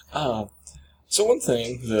 So one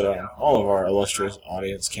thing that all of our illustrious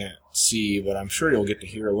audience can't see, but I'm sure you'll get to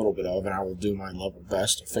hear a little bit of, and I will do my level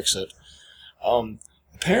best to fix it.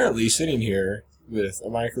 Apparently, sitting here with a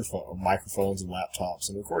microphones and laptops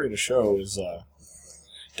and recording a show is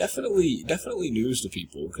definitely news to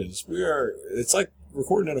people, because it's like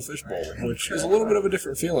recording in a fishbowl, which is a little bit of a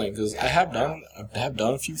different feeling, because I have done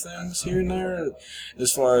a few things here and there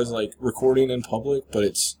as far as like recording in public, but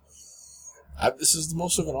this is the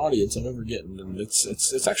most of an audience I've ever gotten, and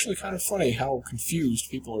it's actually kind of funny how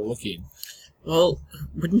confused people are looking. Well,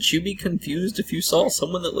 wouldn't you be confused if you saw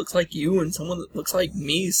someone that looks like you and someone that looks like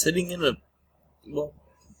me sitting in a, well,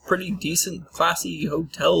 pretty decent, classy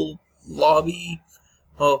hotel lobby?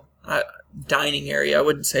 Well, dining area. I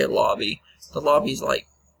wouldn't say a lobby. The lobby's like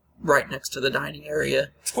right next to the dining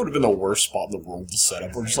area. It would have been the worst spot in the world to set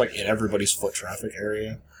up. We're just like in everybody's foot traffic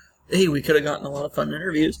area. Hey, we could have gotten a lot of fun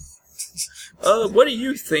interviews. What do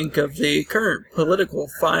you think of the current political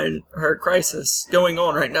crisis going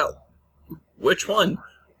on right now? Which one?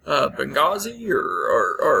 Benghazi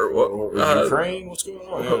or Ukraine? What's going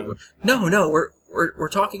on? No. We're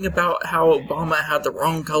talking about how Obama had the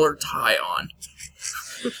wrong color tie on.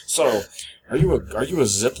 So, are you a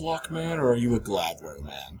Ziploc man or are you a Gladware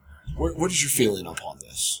man? What is your feeling upon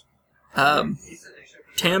this?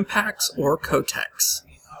 Tampax or Kotex?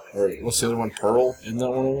 Or what's the other one? Pearl? Isn't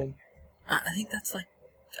that one of them? I think that's like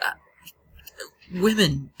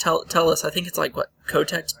women tell us. I think it's like what,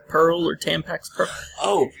 Kotex Pearl or Tampax Pearl.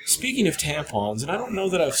 Oh, speaking of tampons, and I don't know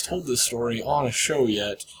that I've told this story on a show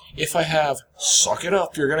yet. If I have, suck it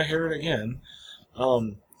up. You're gonna hear it again.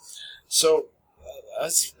 So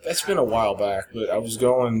that's been a while back, but I was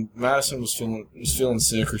going. Madison was feeling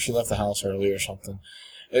sick, or she left the house early or something.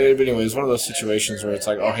 But anyway, it was one of those situations where it's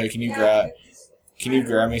like, oh hey, can you grab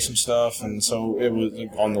me some stuff? And so it was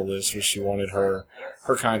on the list where she wanted her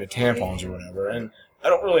kind of tampons or whatever. And I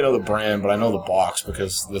don't really know the brand, but I know the box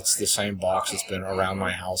because it's the same box that's been around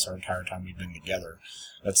my house our entire time we've been together.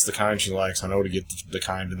 That's the kind she likes. I know to get the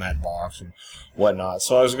kind in that box and whatnot.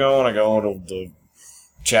 So I go to the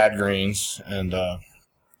Chad Greens and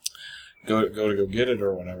go get it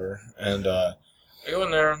or whatever. And I go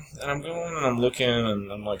in there and I'm going and I'm looking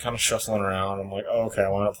and I'm like kind of shuffling around. I'm like, oh, okay, I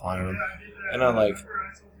went up finding them. And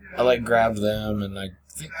I grabbed them, and I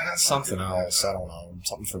think I got something else. I don't know,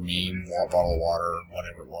 something for me, a bottle of water,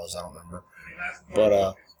 whatever it was. I don't remember. But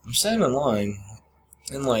I'm standing in line,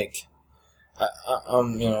 and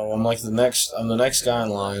I'm like I'm the next guy in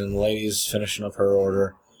line, and the lady's finishing up her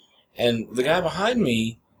order, and the guy behind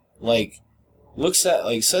me, like,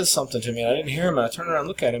 says something to me, and I didn't hear him, and I turn around and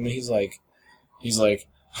look at him, and he's like,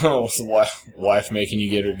 oh, what's the wife making you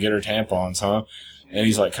get her tampons, huh? And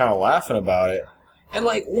he's, like, kind of laughing about it. And,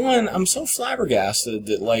 like, I'm so flabbergasted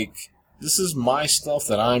that, like, this is my stuff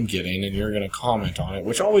that I'm getting, and you're going to comment on it,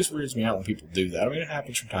 which always weirds me out when people do that. I mean, it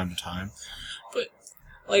happens from time to time. But,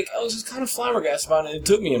 like, I was just kind of flabbergasted about it. It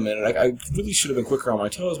took me a minute. I really should have been quicker on my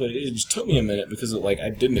toes, but it just took me a minute because, I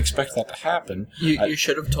didn't expect that to happen. You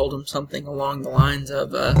should have told him something along the lines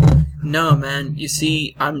of, no, man, you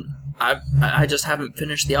see, I just haven't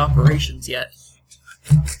finished the operations yet.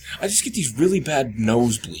 I just get these really bad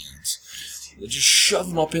nosebleeds. Just shove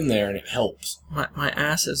them up in there and it helps. My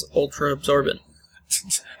ass is ultra absorbent.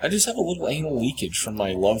 I just have a little anal leakage from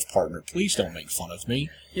my love partner. Please don't make fun of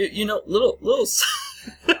me. You know, little little.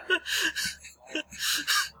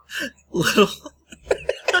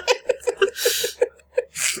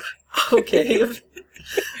 Okay.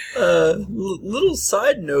 Little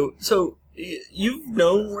side note. So you've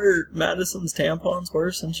known where Madison's tampons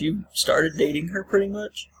were since you started dating her, pretty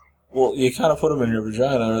much. Well, you kind of put them in your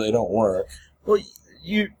vagina or they don't work. Well,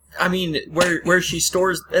 where she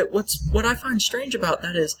stores... What I find strange about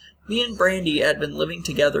that is, me and Brandy had been living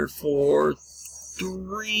together for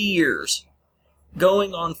 3 years,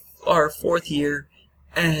 going on our 4th year,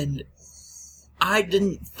 and I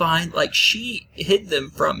didn't find... she hid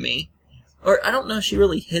them from me. Or, I don't know if she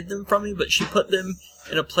really hid them from me, but she put them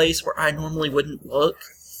in a place where I normally wouldn't look.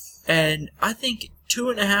 And I think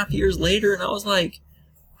 2.5 years later, and I was like...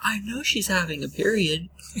 I know she's having a period.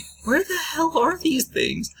 Where the hell are these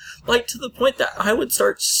things? To the point that I would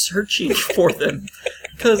start searching for them.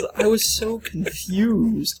 Because I was so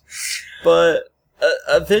confused. But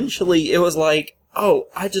eventually it was like, oh,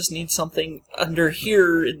 I just need something under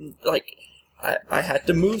here. And, I had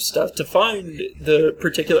to move stuff to find the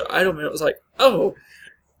particular item. And it was like, oh,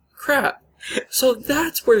 crap. So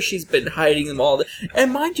that's where she's been hiding them all.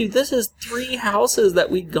 And mind you, this is 3 houses that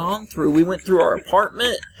we'd gone through. We went through our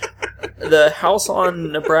apartment, the house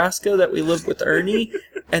on Nebraska that we lived with Ernie,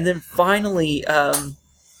 and then finally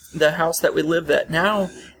the house that we live at now.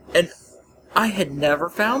 And I had never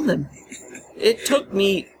found them. It took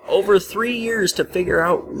me over 3 years to figure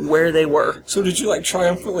out where they were. So did you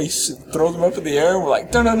triumphantly throw them up in the air and were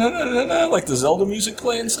da na na na na na, like the Zelda music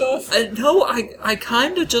playing stuff? No, I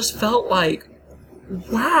kind of just felt like,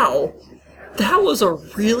 wow, that was a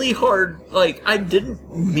really hard, I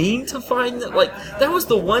didn't mean to find that. That was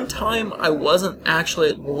the one time I wasn't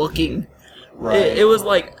actually looking. Right. It was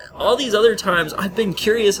all these other times I've been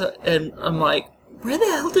curious and I'm like, where the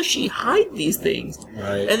hell does she hide these things?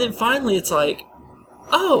 Right. And then finally it's like,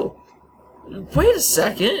 oh, wait a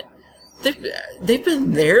second. They've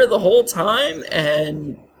been there the whole time,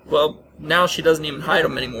 and, well, now she doesn't even hide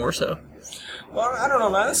them anymore, so. Well, I don't know,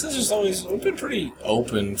 man. This is just always... We've been pretty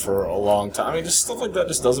open for a long time. I mean, just stuff like that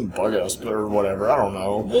just doesn't bug us, or whatever. I don't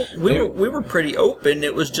know. Well, we were pretty open.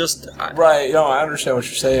 It was just... Right. No, I understand what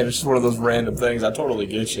you're saying. It's just one of those random things. I totally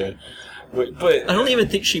get you. But I don't even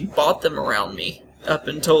think she bought them around me up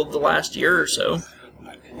until the last year or so.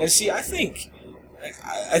 And see, I think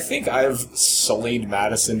I've sullied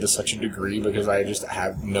Madison to such a degree because I just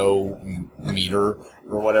have no meter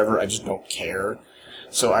or whatever. I just don't care.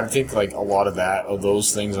 So I think a lot of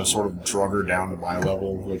those things have sort of drug her down to my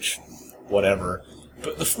level, which, whatever.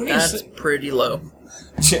 But the funniest... That's pretty low.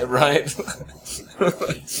 Yeah, right?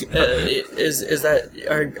 Is that...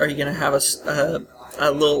 Are you going to have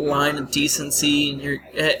a little line of decency,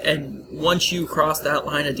 and once you cross that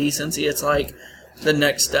line of decency, it's like the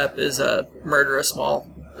next step is murder a small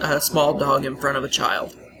dog in front of a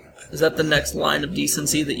child. Is that the next line of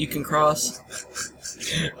decency that you can cross?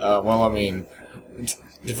 Well, I mean,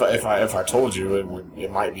 if I told you,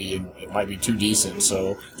 it might be too decent.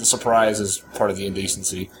 So the surprise is part of the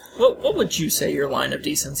indecency. What would you say your line of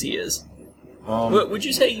decency is? Would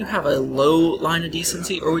you say you have a low line of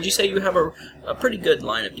decency, or would you say you have a pretty good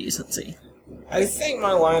line of decency? I think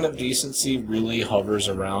my line of decency really hovers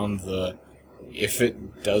around if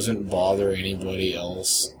it doesn't bother anybody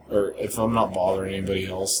else, or if I'm not bothering anybody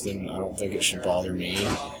else, then I don't think it should bother me.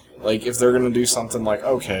 If they're going to do something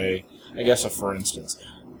okay, I guess for instance,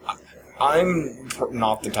 I'm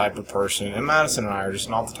not the type of person, and Madison and I are just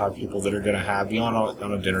not the type of people that are going to be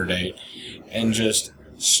on a dinner date and just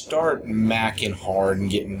start macking hard and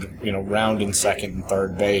getting, rounding second and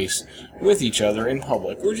third base with each other in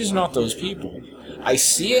public. We're just not those people. I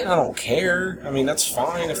see it and I don't care. I mean, that's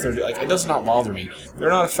fine if they're, like, it does not bother me. They're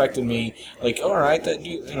not affecting me. Like, alright, that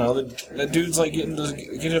dude, that dude's, like, getting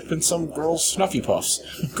to get up in some girl's snuffy puffs.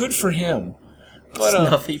 Good for him. But,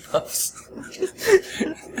 Snuffy puffs.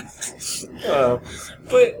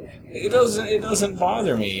 But it doesn't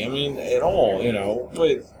bother me. I mean, at all,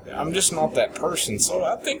 but I'm just not that person. So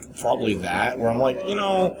I think probably that, where I'm like,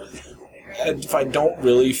 if I don't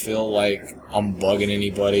really feel like I'm bugging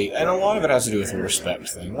anybody, and a lot of it has to do with the respect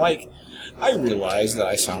thing. Like, I realize that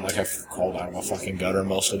I sound like I've crawled out of a fucking gutter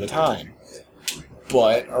most of the time.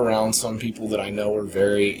 But around some people that I know are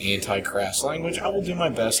very anti-crass language, I will do my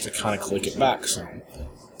best to kind of click it back some.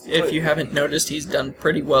 If you haven't noticed, he's done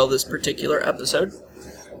pretty well this particular episode.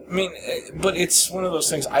 I mean, but it's one of those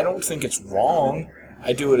things, I don't think it's wrong.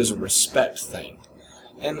 I do it as a respect thing.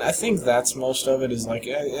 And I think that's most of it, is like,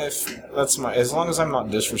 as long as I'm not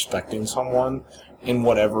disrespecting someone in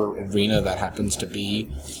whatever arena that happens to be,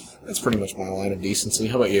 that's pretty much my line of decency.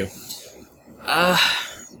 How about you?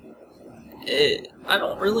 I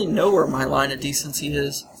don't really know where my line of decency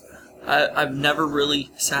is. I've never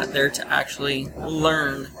really sat there to actually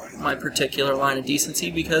learn my particular line of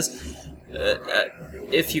decency, because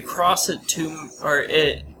if you cross it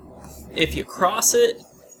if you cross it,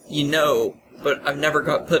 but I've never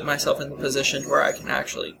put myself in the position where I can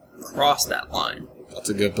actually cross that line. That's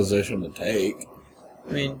a good position to take.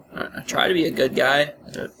 I mean, I try to be a good guy.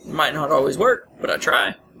 It might not always work, but I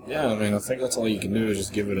try. Yeah, I mean, I think that's all you can do is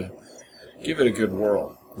just give it a good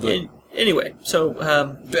whirl. But anyway, so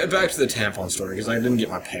back to the tampon story, because I didn't get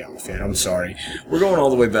my payoff yet. I'm sorry. We're going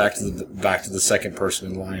all the way back to the second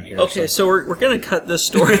person in line here. Okay, so we're gonna cut this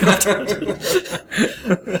story off.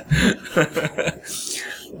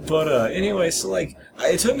 But anyway, so like,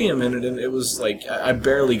 it took me a minute, and it was like I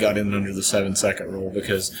barely got in under the 7-second rule,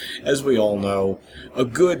 because as we all know, a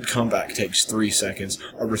good comeback takes 3 seconds,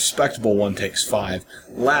 a respectable one takes 5,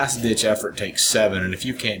 last ditch effort takes 7, and if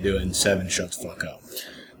you can't do it in 7, shut the fuck up.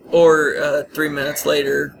 Or 3 minutes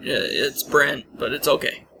later, it's Brent, but it's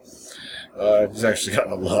okay. He's actually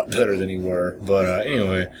gotten a lot better than he were. But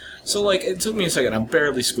anyway, so like, it took me a second. I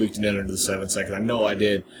barely squeaked it in under the 7 second. I know I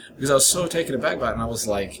did, because I was so taken aback by it, and I was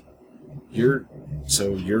like,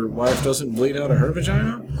 so your wife doesn't bleed out of her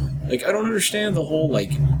vagina? Like, I don't understand the whole,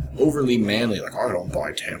 like, overly manly, like, I don't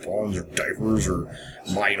buy tampons or diapers or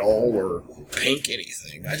Midol or pink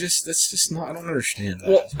anything. that's just not, I don't understand that.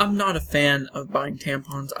 Well, I'm not a fan of buying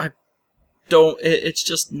tampons. It's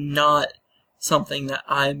just not something that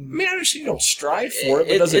I mean, I understand you don't strive for it,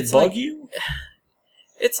 but does it bug you?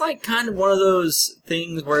 It's like kind of one of those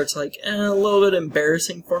things where it's like a little bit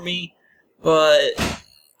embarrassing for me, but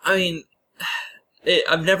I mean,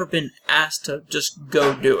 I've never been asked to just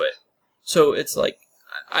go do it. So it's like,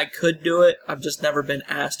 I could do it, I've just never been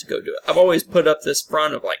asked to go do it. I've always put up this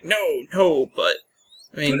front of like, no, but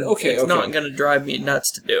I mean, it's not going to drive me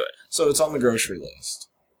nuts to do it. So it's on the grocery list,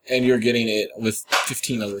 and you're getting it with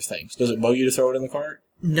 15 other things. Does it bug you to throw it in the cart?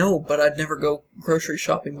 No, but I'd never go grocery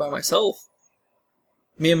shopping by myself.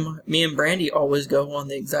 Me and Brandy always go on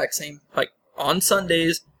the exact same, like, on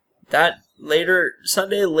Sundays,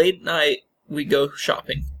 Sunday late night, we go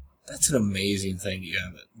shopping. That's an amazing thing you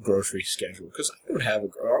have a grocery schedule, because I don't have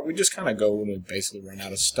we just kind of go when we basically run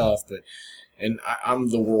out of stuff, and I'm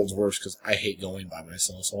the world's worst because I hate going by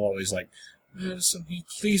myself, so I'm always like, somebody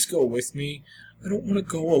please go with me, I don't want to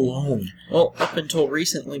go alone. Well, up until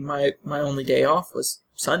recently, my only day off was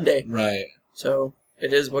Sunday. Right. So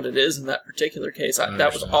it is what it is in that particular case.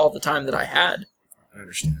 That was all the time that I had. I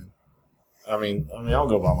understand. I mean, I'll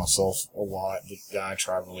go by myself a lot, but I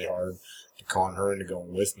try really hard to con her into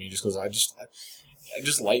going with me, just because I just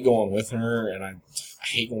like going with her, and I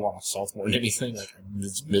hate going by myself more than anything. Like,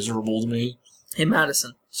 it's miserable to me. Hey,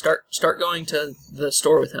 Madison, start going to the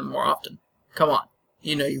store with him more often. Come on,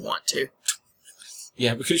 you know you want to.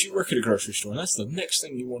 Yeah, because you work at a grocery store, and that's the next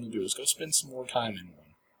thing you want to do is go spend some more time in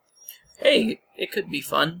one. Hey, it could be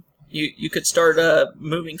fun. You could start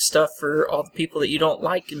moving stuff for all the people that you don't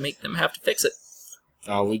like and make them have to fix it.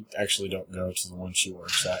 We actually don't go to the one she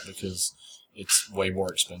works at because it's way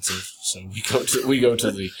more expensive. So we go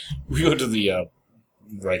to the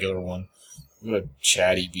regular one. We go to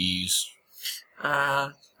Chatty Bees.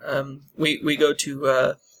 We go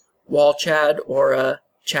to Wall Chad or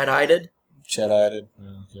Chad-Ided. Chad-Ided,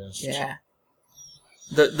 yes. Yeah.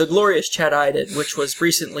 The glorious Chad-Ided, which was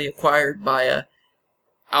recently acquired by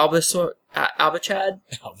Albachad? Albachad.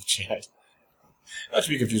 Not to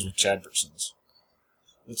be confused with Chadpersons.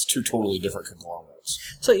 It's two totally different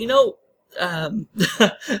conglomerates. So,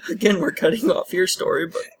 again, we're cutting off your story,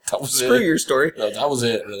 but That was screw it. your story. No, that was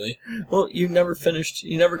it, really. Well, you never finished.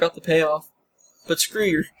 You never got the payoff. But screw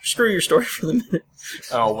your story for the minute.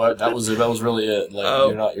 Oh, what? That was it. That was really it.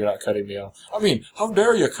 Like, you're not cutting me off. I mean, how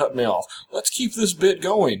dare you cut me off? Let's keep this bit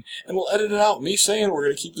going, and we'll edit it out. Me saying we're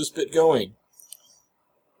going to keep this bit going.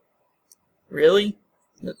 Really?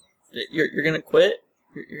 You're gonna quit?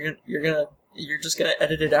 You're just gonna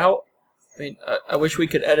edit it out? I mean, I wish we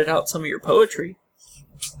could edit out some of your poetry.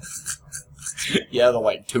 Yeah, the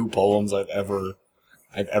like 2 poems I've ever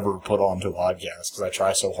put onto a podcast, because I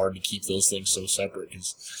try so hard to keep those things so separate,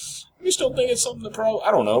 because I just don't think it's something that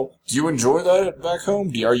I don't know. Do you enjoy that back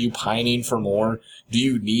home? Are you pining for more? Do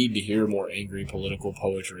you need to hear more angry political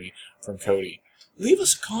poetry from Cody? Leave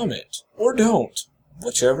us a comment, or don't.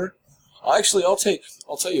 Whichever. Actually, I'll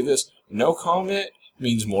tell you this. No comment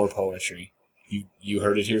means more poetry. You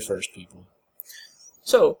heard it here first, people.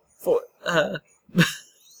 So,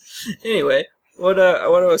 anyway, what I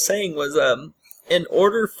was saying was, in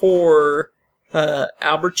order for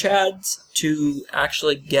Alberchads to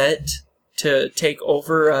actually get to take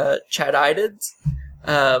over Chadidids,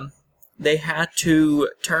 they had to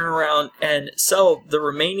turn around and sell the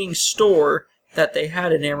remaining store that they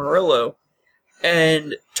had in Amarillo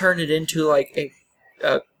and turn it into like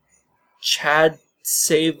a Chad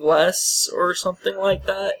Save Less or something like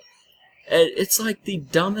that. And it's like the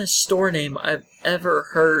dumbest store name I've ever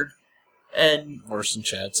heard. And worse than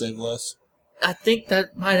Chad Save Less? I think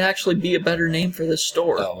that might actually be a better name for this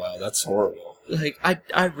store. Oh, wow, that's horrible. Like,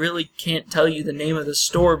 I really can't tell you the name of the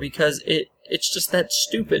store because it's just that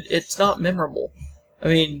stupid. It's not memorable. I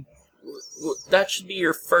mean, that should be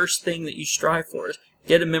your first thing that you strive for, is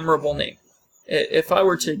get a memorable name. If I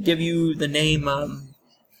were to give you the name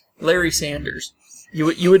Larry Sanders, you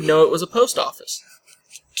would know it was a post office.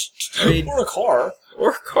 I mean, or a car.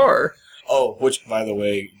 Or a car. Oh, which, by the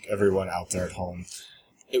way, everyone out there at home,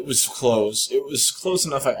 it was close. It was close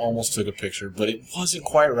enough I almost took a picture, but it wasn't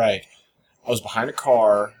quite right. I was behind a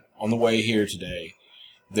car on the way here today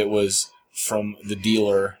that was from the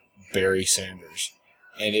dealer, Barry Sanders.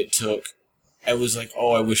 And I was like,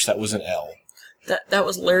 oh, I wish that was an L. That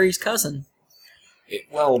was Larry's cousin.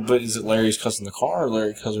 But is it Larry's cousin the car or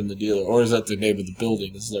Larry's cousin the dealer? Or is that the name of the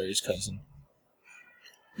building is Larry's cousin?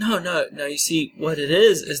 No, you see, what it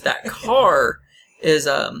is that car is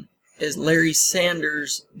Larry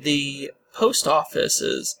Sanders, the post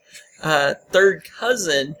office's third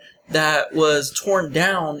cousin that was torn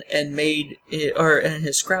down and and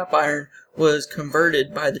his scrap iron was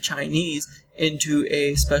converted by the Chinese into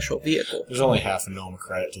a special vehicle. There's only half a gnome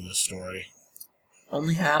credit to this story.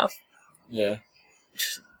 Only half? Yeah.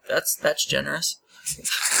 That's generous.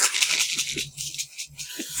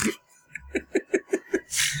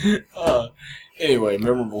 Anyway,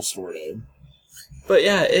 memorable story name. But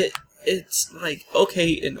yeah, it's like, okay,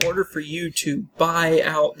 in order for you to buy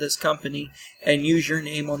out this company and use your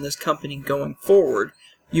name on this company going forward,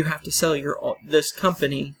 you have to sell you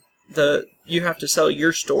have to sell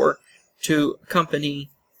your store to a company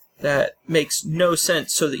that makes no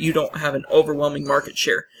sense so that you don't have an overwhelming market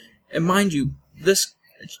share. And mind you, this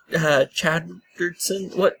Alberchads,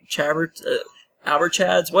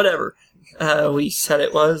 whatever we said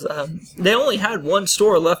it was, they only had one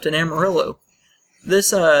store left in Amarillo.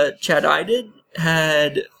 This Chadidid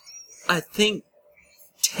had, I think,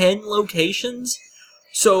 10 locations.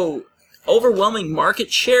 So, overwhelming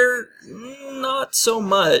market share? Not so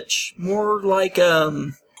much. More like,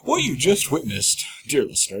 What you just witnessed, dear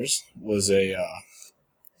listeners, was the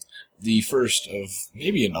first of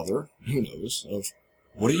maybe another, who knows, of,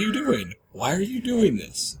 what are you doing? Why are you doing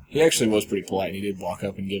this? He actually was pretty polite. He did walk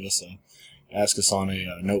up and ask us on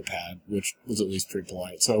a notepad, which was at least pretty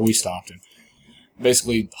polite. So we stopped him.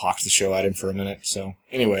 Basically hawked the show at him for a minute. So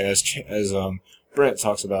anyway, as Brent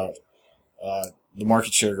talks about the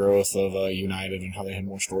market share growth of United and how they had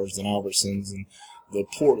more stores than Albertsons and the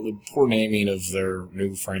poor naming of their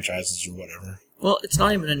new franchises or whatever. Well, it's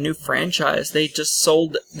not even a new franchise. They just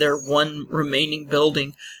sold their one remaining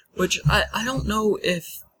building, which I don't know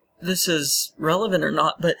if this is relevant or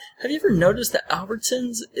not, but have you ever noticed that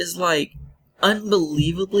Albertsons is, like,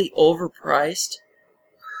 unbelievably overpriced?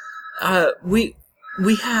 We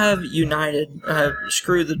have United.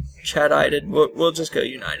 Screw the Chadidid. We'll just go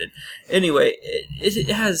United. Anyway, it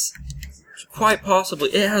has quite possibly.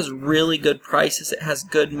 It has really good prices. It has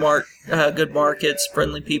good markets,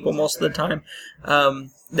 friendly people most of the time.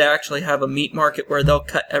 They actually have a meat market where they'll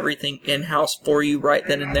cut everything in-house for you right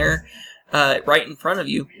then and there, right in front of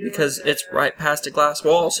you, because it's right past a glass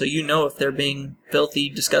wall, so you know if they're being filthy,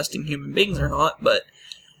 disgusting human beings or not. But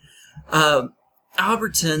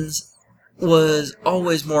Albertsons was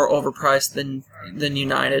always more overpriced than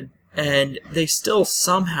United, and they still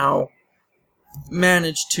somehow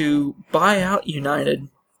managed to buy out United.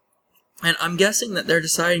 And I'm guessing that they're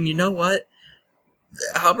deciding, you know what?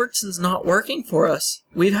 Albertson's not working for us.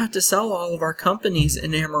 We've had to sell all of our companies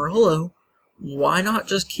in Amarillo. Why not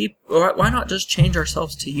just change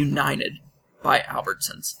ourselves to United by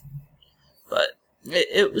Albertsons? But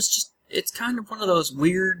it's kind of one of those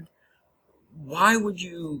weird, why would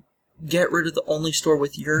you get rid of the only store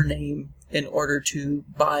with your name in order to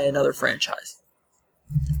buy another franchise?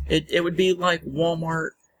 It would be like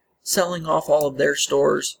Walmart selling off all of their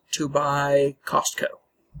stores to buy Costco.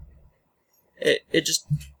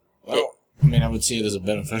 I would see it as a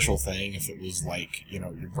beneficial thing if it was like,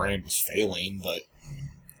 your brand was failing, but...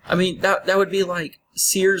 I mean, that would be like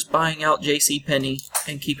Sears buying out JCPenney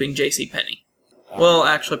and keeping JCPenney. Well,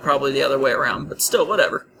 actually, probably the other way around, but still,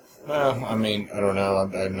 whatever. Well, I don't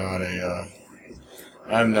know.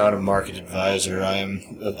 I'm not a market advisor. I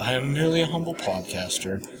am merely a humble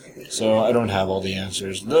podcaster. So I don't have all the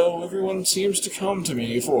answers, though everyone seems to come to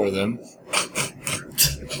me for them.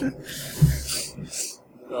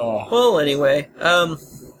 Oh. Well, anyway,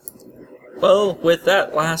 with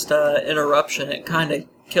that last interruption, it kind of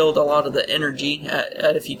killed a lot of the energy,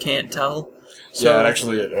 if you can't tell. So, yeah,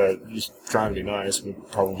 actually, he's trying to be nice. We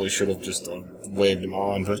probably should have just waved him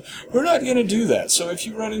on, but we're not going to do that. So if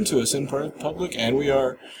you run into us in public, and we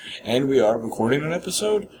are recording an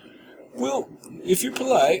episode, if you're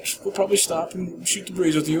polite, we'll probably stop and shoot the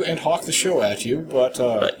breeze with you and hawk the show at you. But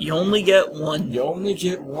you only get one. You only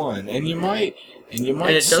get one, and you might. And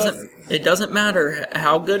it doesn't matter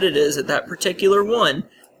how good it is at that particular one.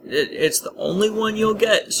 It's the only one you'll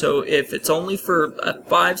get. So if it's only for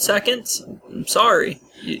 5 seconds, I'm sorry.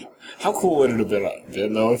 How cool would it have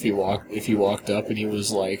been though if he walked up and he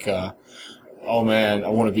was like, "Oh man, I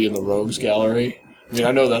want to be in the Rogues Gallery." I mean,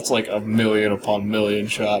 I know that's like a million upon million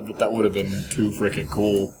shot, but that would have been too freaking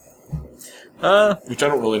cool. Which I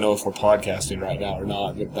don't really know if we're podcasting right now or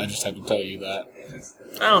not, but I just had to tell you that.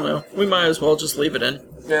 I don't know. We might as well just leave it in.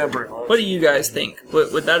 Yeah, pretty much. What do you guys think?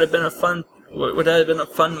 Would that have been a fun? Would that have been a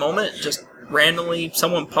fun moment? Just randomly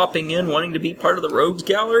someone popping in wanting to be part of the Rogues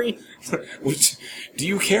Gallery? Do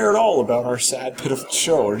you care at all about our sad, pitiful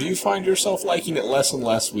show, or do you find yourself liking it less and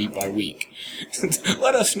less week by week?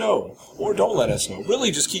 Let us know, or don't let us know.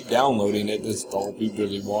 Really, just keep downloading it. That's all we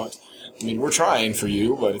really want. I mean, we're trying for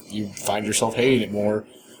you, but if you find yourself hating it more,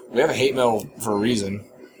 we have a hate mail for a reason.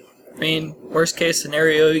 I mean, worst case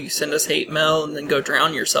scenario, you send us hate mail and then go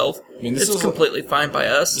drown yourself. I mean, it's completely fine by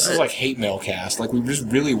us. This is like hate mail cast. Like, we just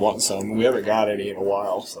really want some. We haven't got any in a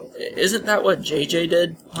while. So. Isn't that what JJ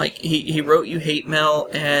did? Like, he wrote you hate mail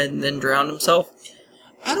and then drowned himself?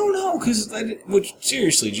 I don't know, because,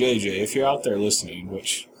 seriously, JJ, if you're out there listening,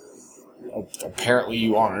 which apparently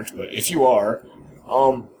you aren't, but if you are,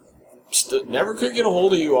 never could get a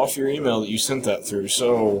hold of you off your email that you sent that through,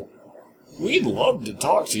 so... We'd love to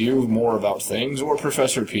talk to you more about things, or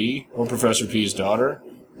Professor P, or Professor P's daughter,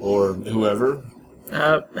 or whoever.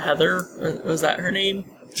 Heather? Was that her name?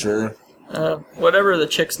 Sure. Whatever the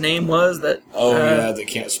chick's name was that... that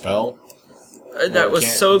can't spell? That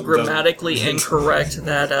was so grammatically incorrect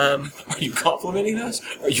that... Are you complimenting us?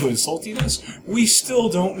 Are you insulting us? We still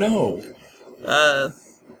don't know.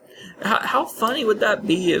 How funny would that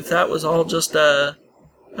be if that was all just a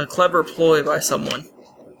clever ploy by someone?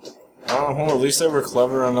 Well, at least they were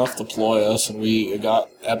clever enough to ploy us, and we got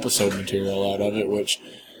episode material out of it, which,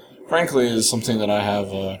 frankly, is something that I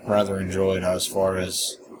have rather enjoyed as far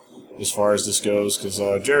as this goes, because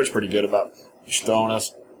Jared's pretty good about throwing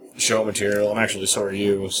us show material, and actually so are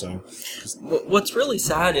you. So, what's really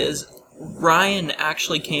sad is Ryan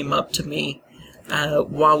actually came up to me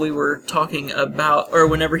while we were talking about, or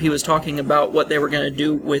whenever he was talking about what they were going to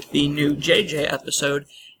do with the new JJ episode,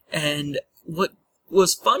 and what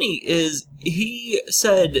was funny is he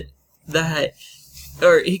said that,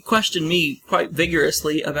 or he questioned me quite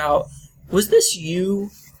vigorously about, was this you?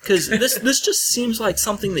 Because this just seems like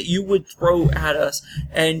something that you would throw at us,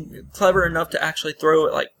 and clever enough to actually throw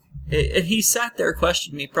it like, and he sat there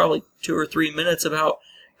questioning me probably 2 or 3 minutes about,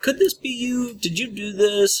 could this be you? Did you do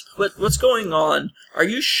this? What's going on? Are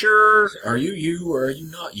you sure? Are you or are you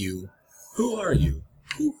not you? Who are you?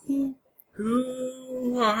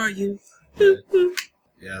 Who are you?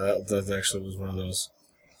 Yeah, that actually was one of those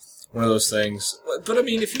things. But I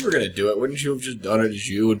mean, if you were going to do it, wouldn't you have just done it as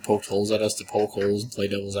you and poked holes at us to poke holes and play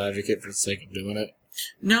devil's advocate for the sake of doing it?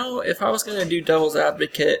 No, if I was going to do devil's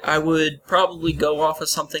advocate, I would probably go off of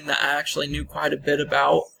something that I actually knew quite a bit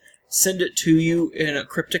about, send it to you in a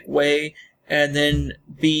cryptic way, and then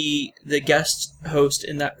be the guest host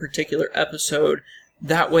in that particular episode.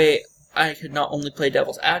 That way, I could not only play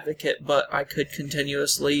devil's advocate, but I could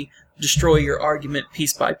continuously destroy your argument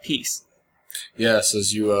piece by piece. Yes,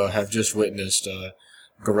 as you have just witnessed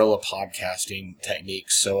guerrilla podcasting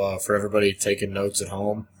techniques. So for everybody taking notes at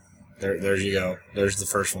home, there you go. There's the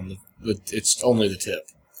first one. It's only the tip.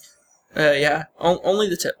 Yeah, only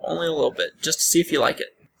the tip. Only a little bit, just to see if you like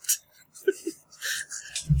it.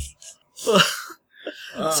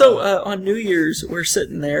 So on New Year's, we're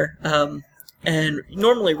sitting there, and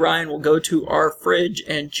normally Ryan will go to our fridge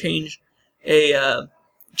and change the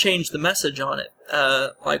message on it.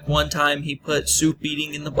 Like one time he put soup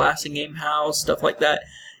eating in the Blasingame house, stuff like that.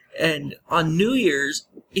 And on New Year's,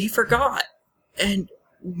 he forgot. And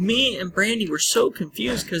me and Brandy were so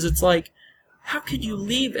confused because it's like, how could you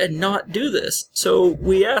leave and not do this? So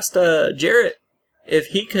we asked Jarrett if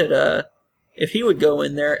he could, if he would go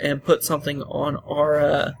in there and put something on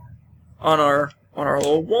our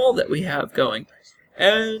little wall that we have going.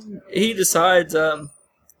 And he decides, what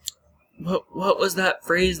was that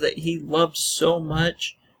phrase that he loved so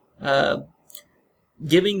much?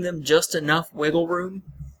 Giving them just enough wiggle room.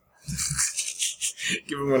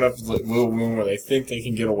 Give them enough wiggle room where they think they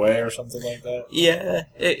can get away or something like that. Yeah,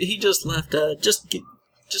 he just left. Just give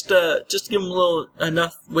them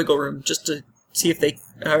enough wiggle room, just to see if they,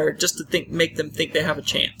 or just to make them think they have a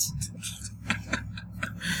chance.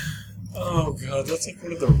 Oh god, that's like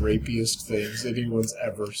one of the rapiest things anyone's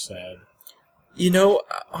ever said. You know,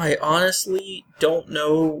 I honestly don't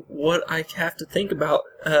know what I have to think about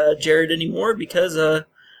Jared anymore because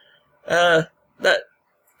that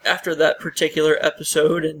after that particular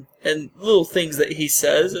episode and little things that he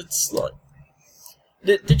says, it's like,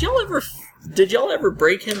 did y'all ever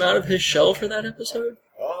break him out of his shell for that episode?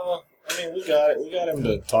 I mean, we got him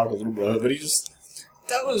to talk a little bit, but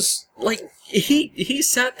that was like he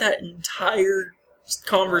sat that entire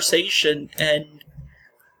conversation and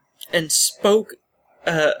spoke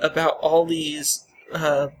about all these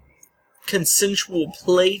consensual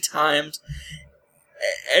play times,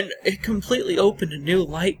 and it completely opened a new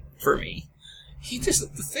light for me.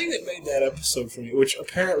 The thing that made that episode for me, which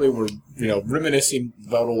apparently we're, reminiscing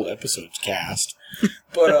about old episodes cast,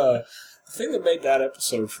 but the thing that made that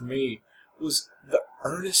episode for me was the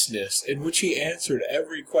earnestness in which he answered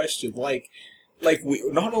every question, like we,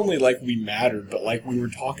 not only like we mattered, but like we were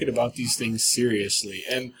talking about these things seriously,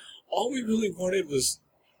 and all we really wanted was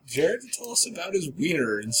Jared to tell us about his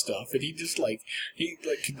wiener and stuff, and he just he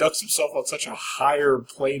conducts himself on such a higher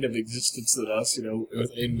plane of existence than us,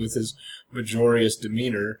 with his majorious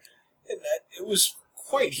demeanor, and that it was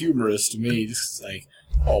quite humorous to me. Just like,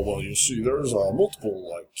 oh well, you see, there's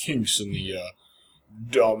multiple kinks in the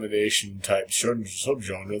domination type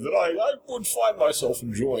subgenre that I would find myself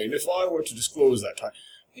enjoying if I were to disclose that type.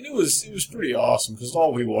 And it was pretty awesome because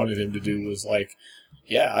all we wanted him to do was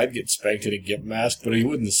yeah, I'd get spanked in a gimp mask, but he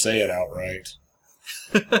wouldn't say it outright.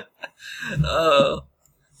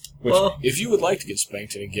 Well, if you would like to get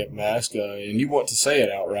spanked in a gimp mask and you want to say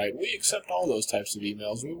it outright, we accept all those types of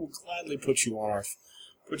emails. We will gladly put you on our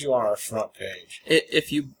front page.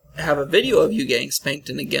 If you have a video of you getting spanked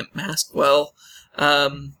in a gimp mask, well,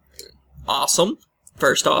 awesome.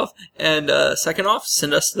 First off, and second off,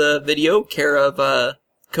 send us the video, care of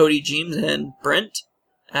Cody, James, and Brent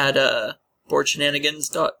at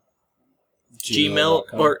boardshenanigans.gmail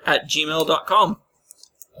or at gmail.com.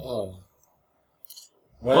 Oh.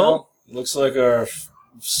 Well, looks like our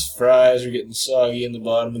fries are getting soggy in the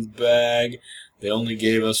bottom of the bag. They only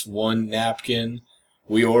gave us one napkin.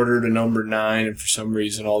 We ordered a number 9, and for some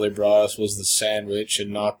reason all they brought us was the sandwich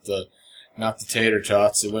and not the tater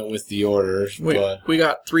tots. It went with the order. We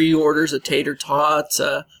got 3 orders of tater tots,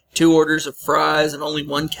 2 orders of fries, and only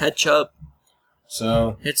 1 ketchup.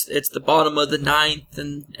 So it's the bottom of the 9th,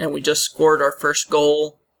 and we just scored our first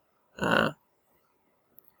goal.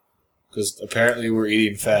 Because apparently we're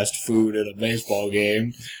eating fast food at a baseball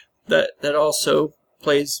game. That also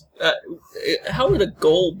plays. How would a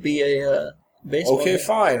goal be a baseball game? Okay,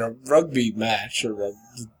 fine. A rugby match or a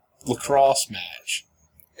lacrosse match.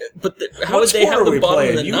 But how would they have the bottom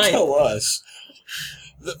of the 9th? You tell us.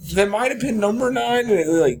 There might have been number 9 and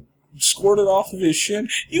it scored it off of his shin.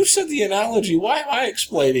 You said the analogy. Why am I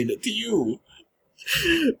explaining it to you?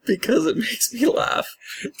 Because it makes me laugh.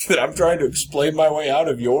 That I'm trying to explain my way out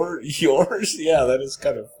of yours? Yeah, that is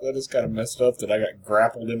kind of messed up that I got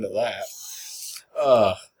grappled into that.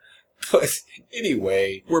 But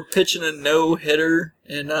anyway, we're pitching a no-hitter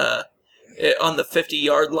and on the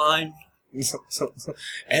 50-yard line.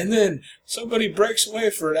 And then somebody breaks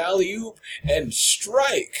away for an alley-oop and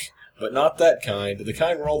strike. but not that kind. The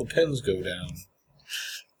kind where all the pins go down.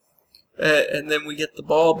 And then we get the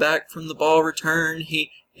ball back from the ball return.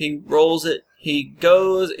 He rolls it. He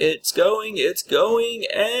goes. It's going,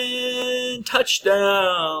 and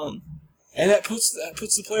touchdown. And that puts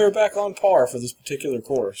the player back on par for this particular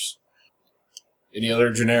course. Any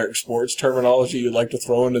other generic sports terminology you'd like to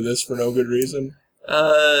throw into this for no good reason?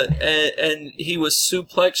 And he was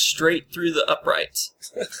suplexed straight through the uprights.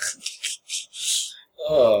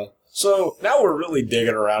 So now we're really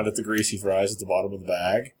digging around at the greasy fries at the bottom of the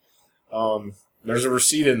bag. There's a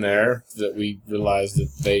receipt in there that we realized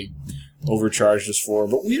that they overcharged us for,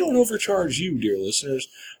 but we don't overcharge you, dear listeners.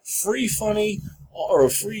 Free funny or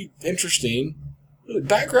free interesting, really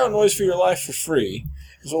background noise for your life for free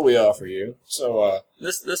is what we offer you. So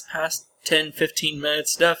this past 10-15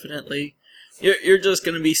 minutes, definitely, you're just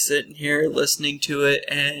gonna be sitting here listening to it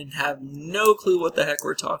and have no clue what the heck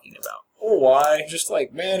we're talking about. Or why? Just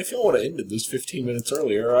like, man, if y'all would have ended this 15 minutes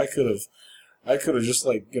earlier, I could have just,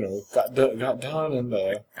 like, got done and...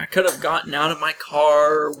 I could have gotten out of my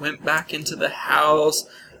car, went back into the house,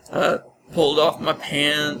 pulled off my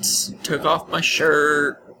pants, took off my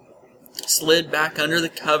shirt, slid back under the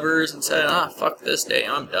covers and said, fuck this day,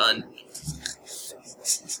 I'm done.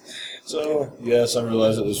 So, yes, I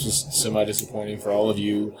realize that this was semi-disappointing for all of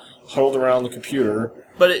you huddled around the computer.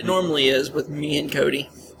 But it normally is with me and Cody.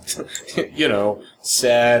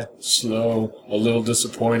 Sad, slow, a little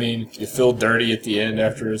disappointing. You feel dirty at the end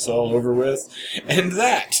after it's all over with. And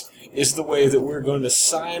that is the way that we're going to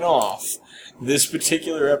sign off this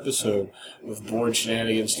particular episode of Board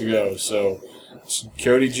Shenanigans to Go. So,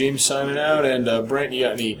 Cody, James signing out, and Brent, you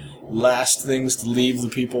got any last things to leave the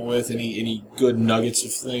people with? Any good nuggets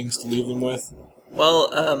of things to leave them with?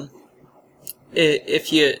 Well,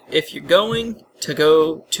 if you're going to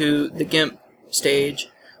go to the GIMP stage,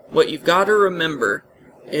 what you've got to remember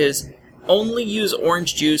is only use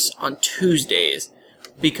orange juice on Tuesdays,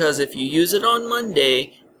 because if you use it on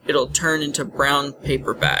Monday, it'll turn into brown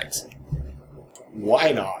paper bags.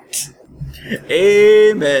 Why not?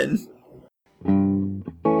 Amen.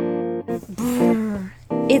 Brr,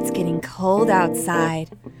 it's getting cold outside.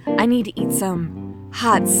 I need to eat some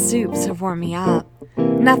hot soup to warm me up.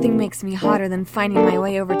 Nothing makes me hotter than finding my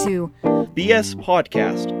way over to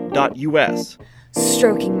bspodcast.us,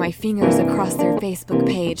 stroking my fingers across their Facebook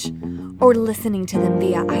page, or listening to them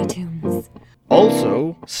via iTunes.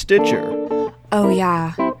 Also Stitcher. Oh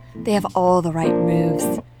yeah, they have all the right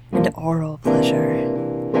moves and oral pleasure.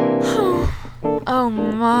 Oh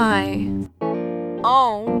my.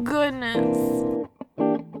 Oh goodness.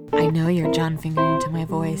 I know you're John fingering to my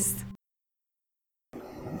voice.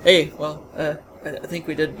 Hey, well, I think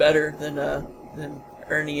we did better than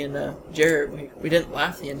Ernie and Jared. We didn't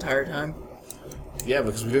laugh the entire time. Yeah,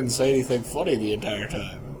 because we didn't say anything funny the entire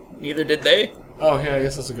time. Neither did they. Oh, yeah, I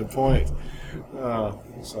guess that's a good point.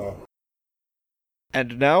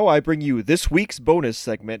 And now I bring you this week's bonus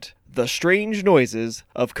segment, The Strange Noises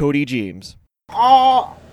of Cody James. Oh,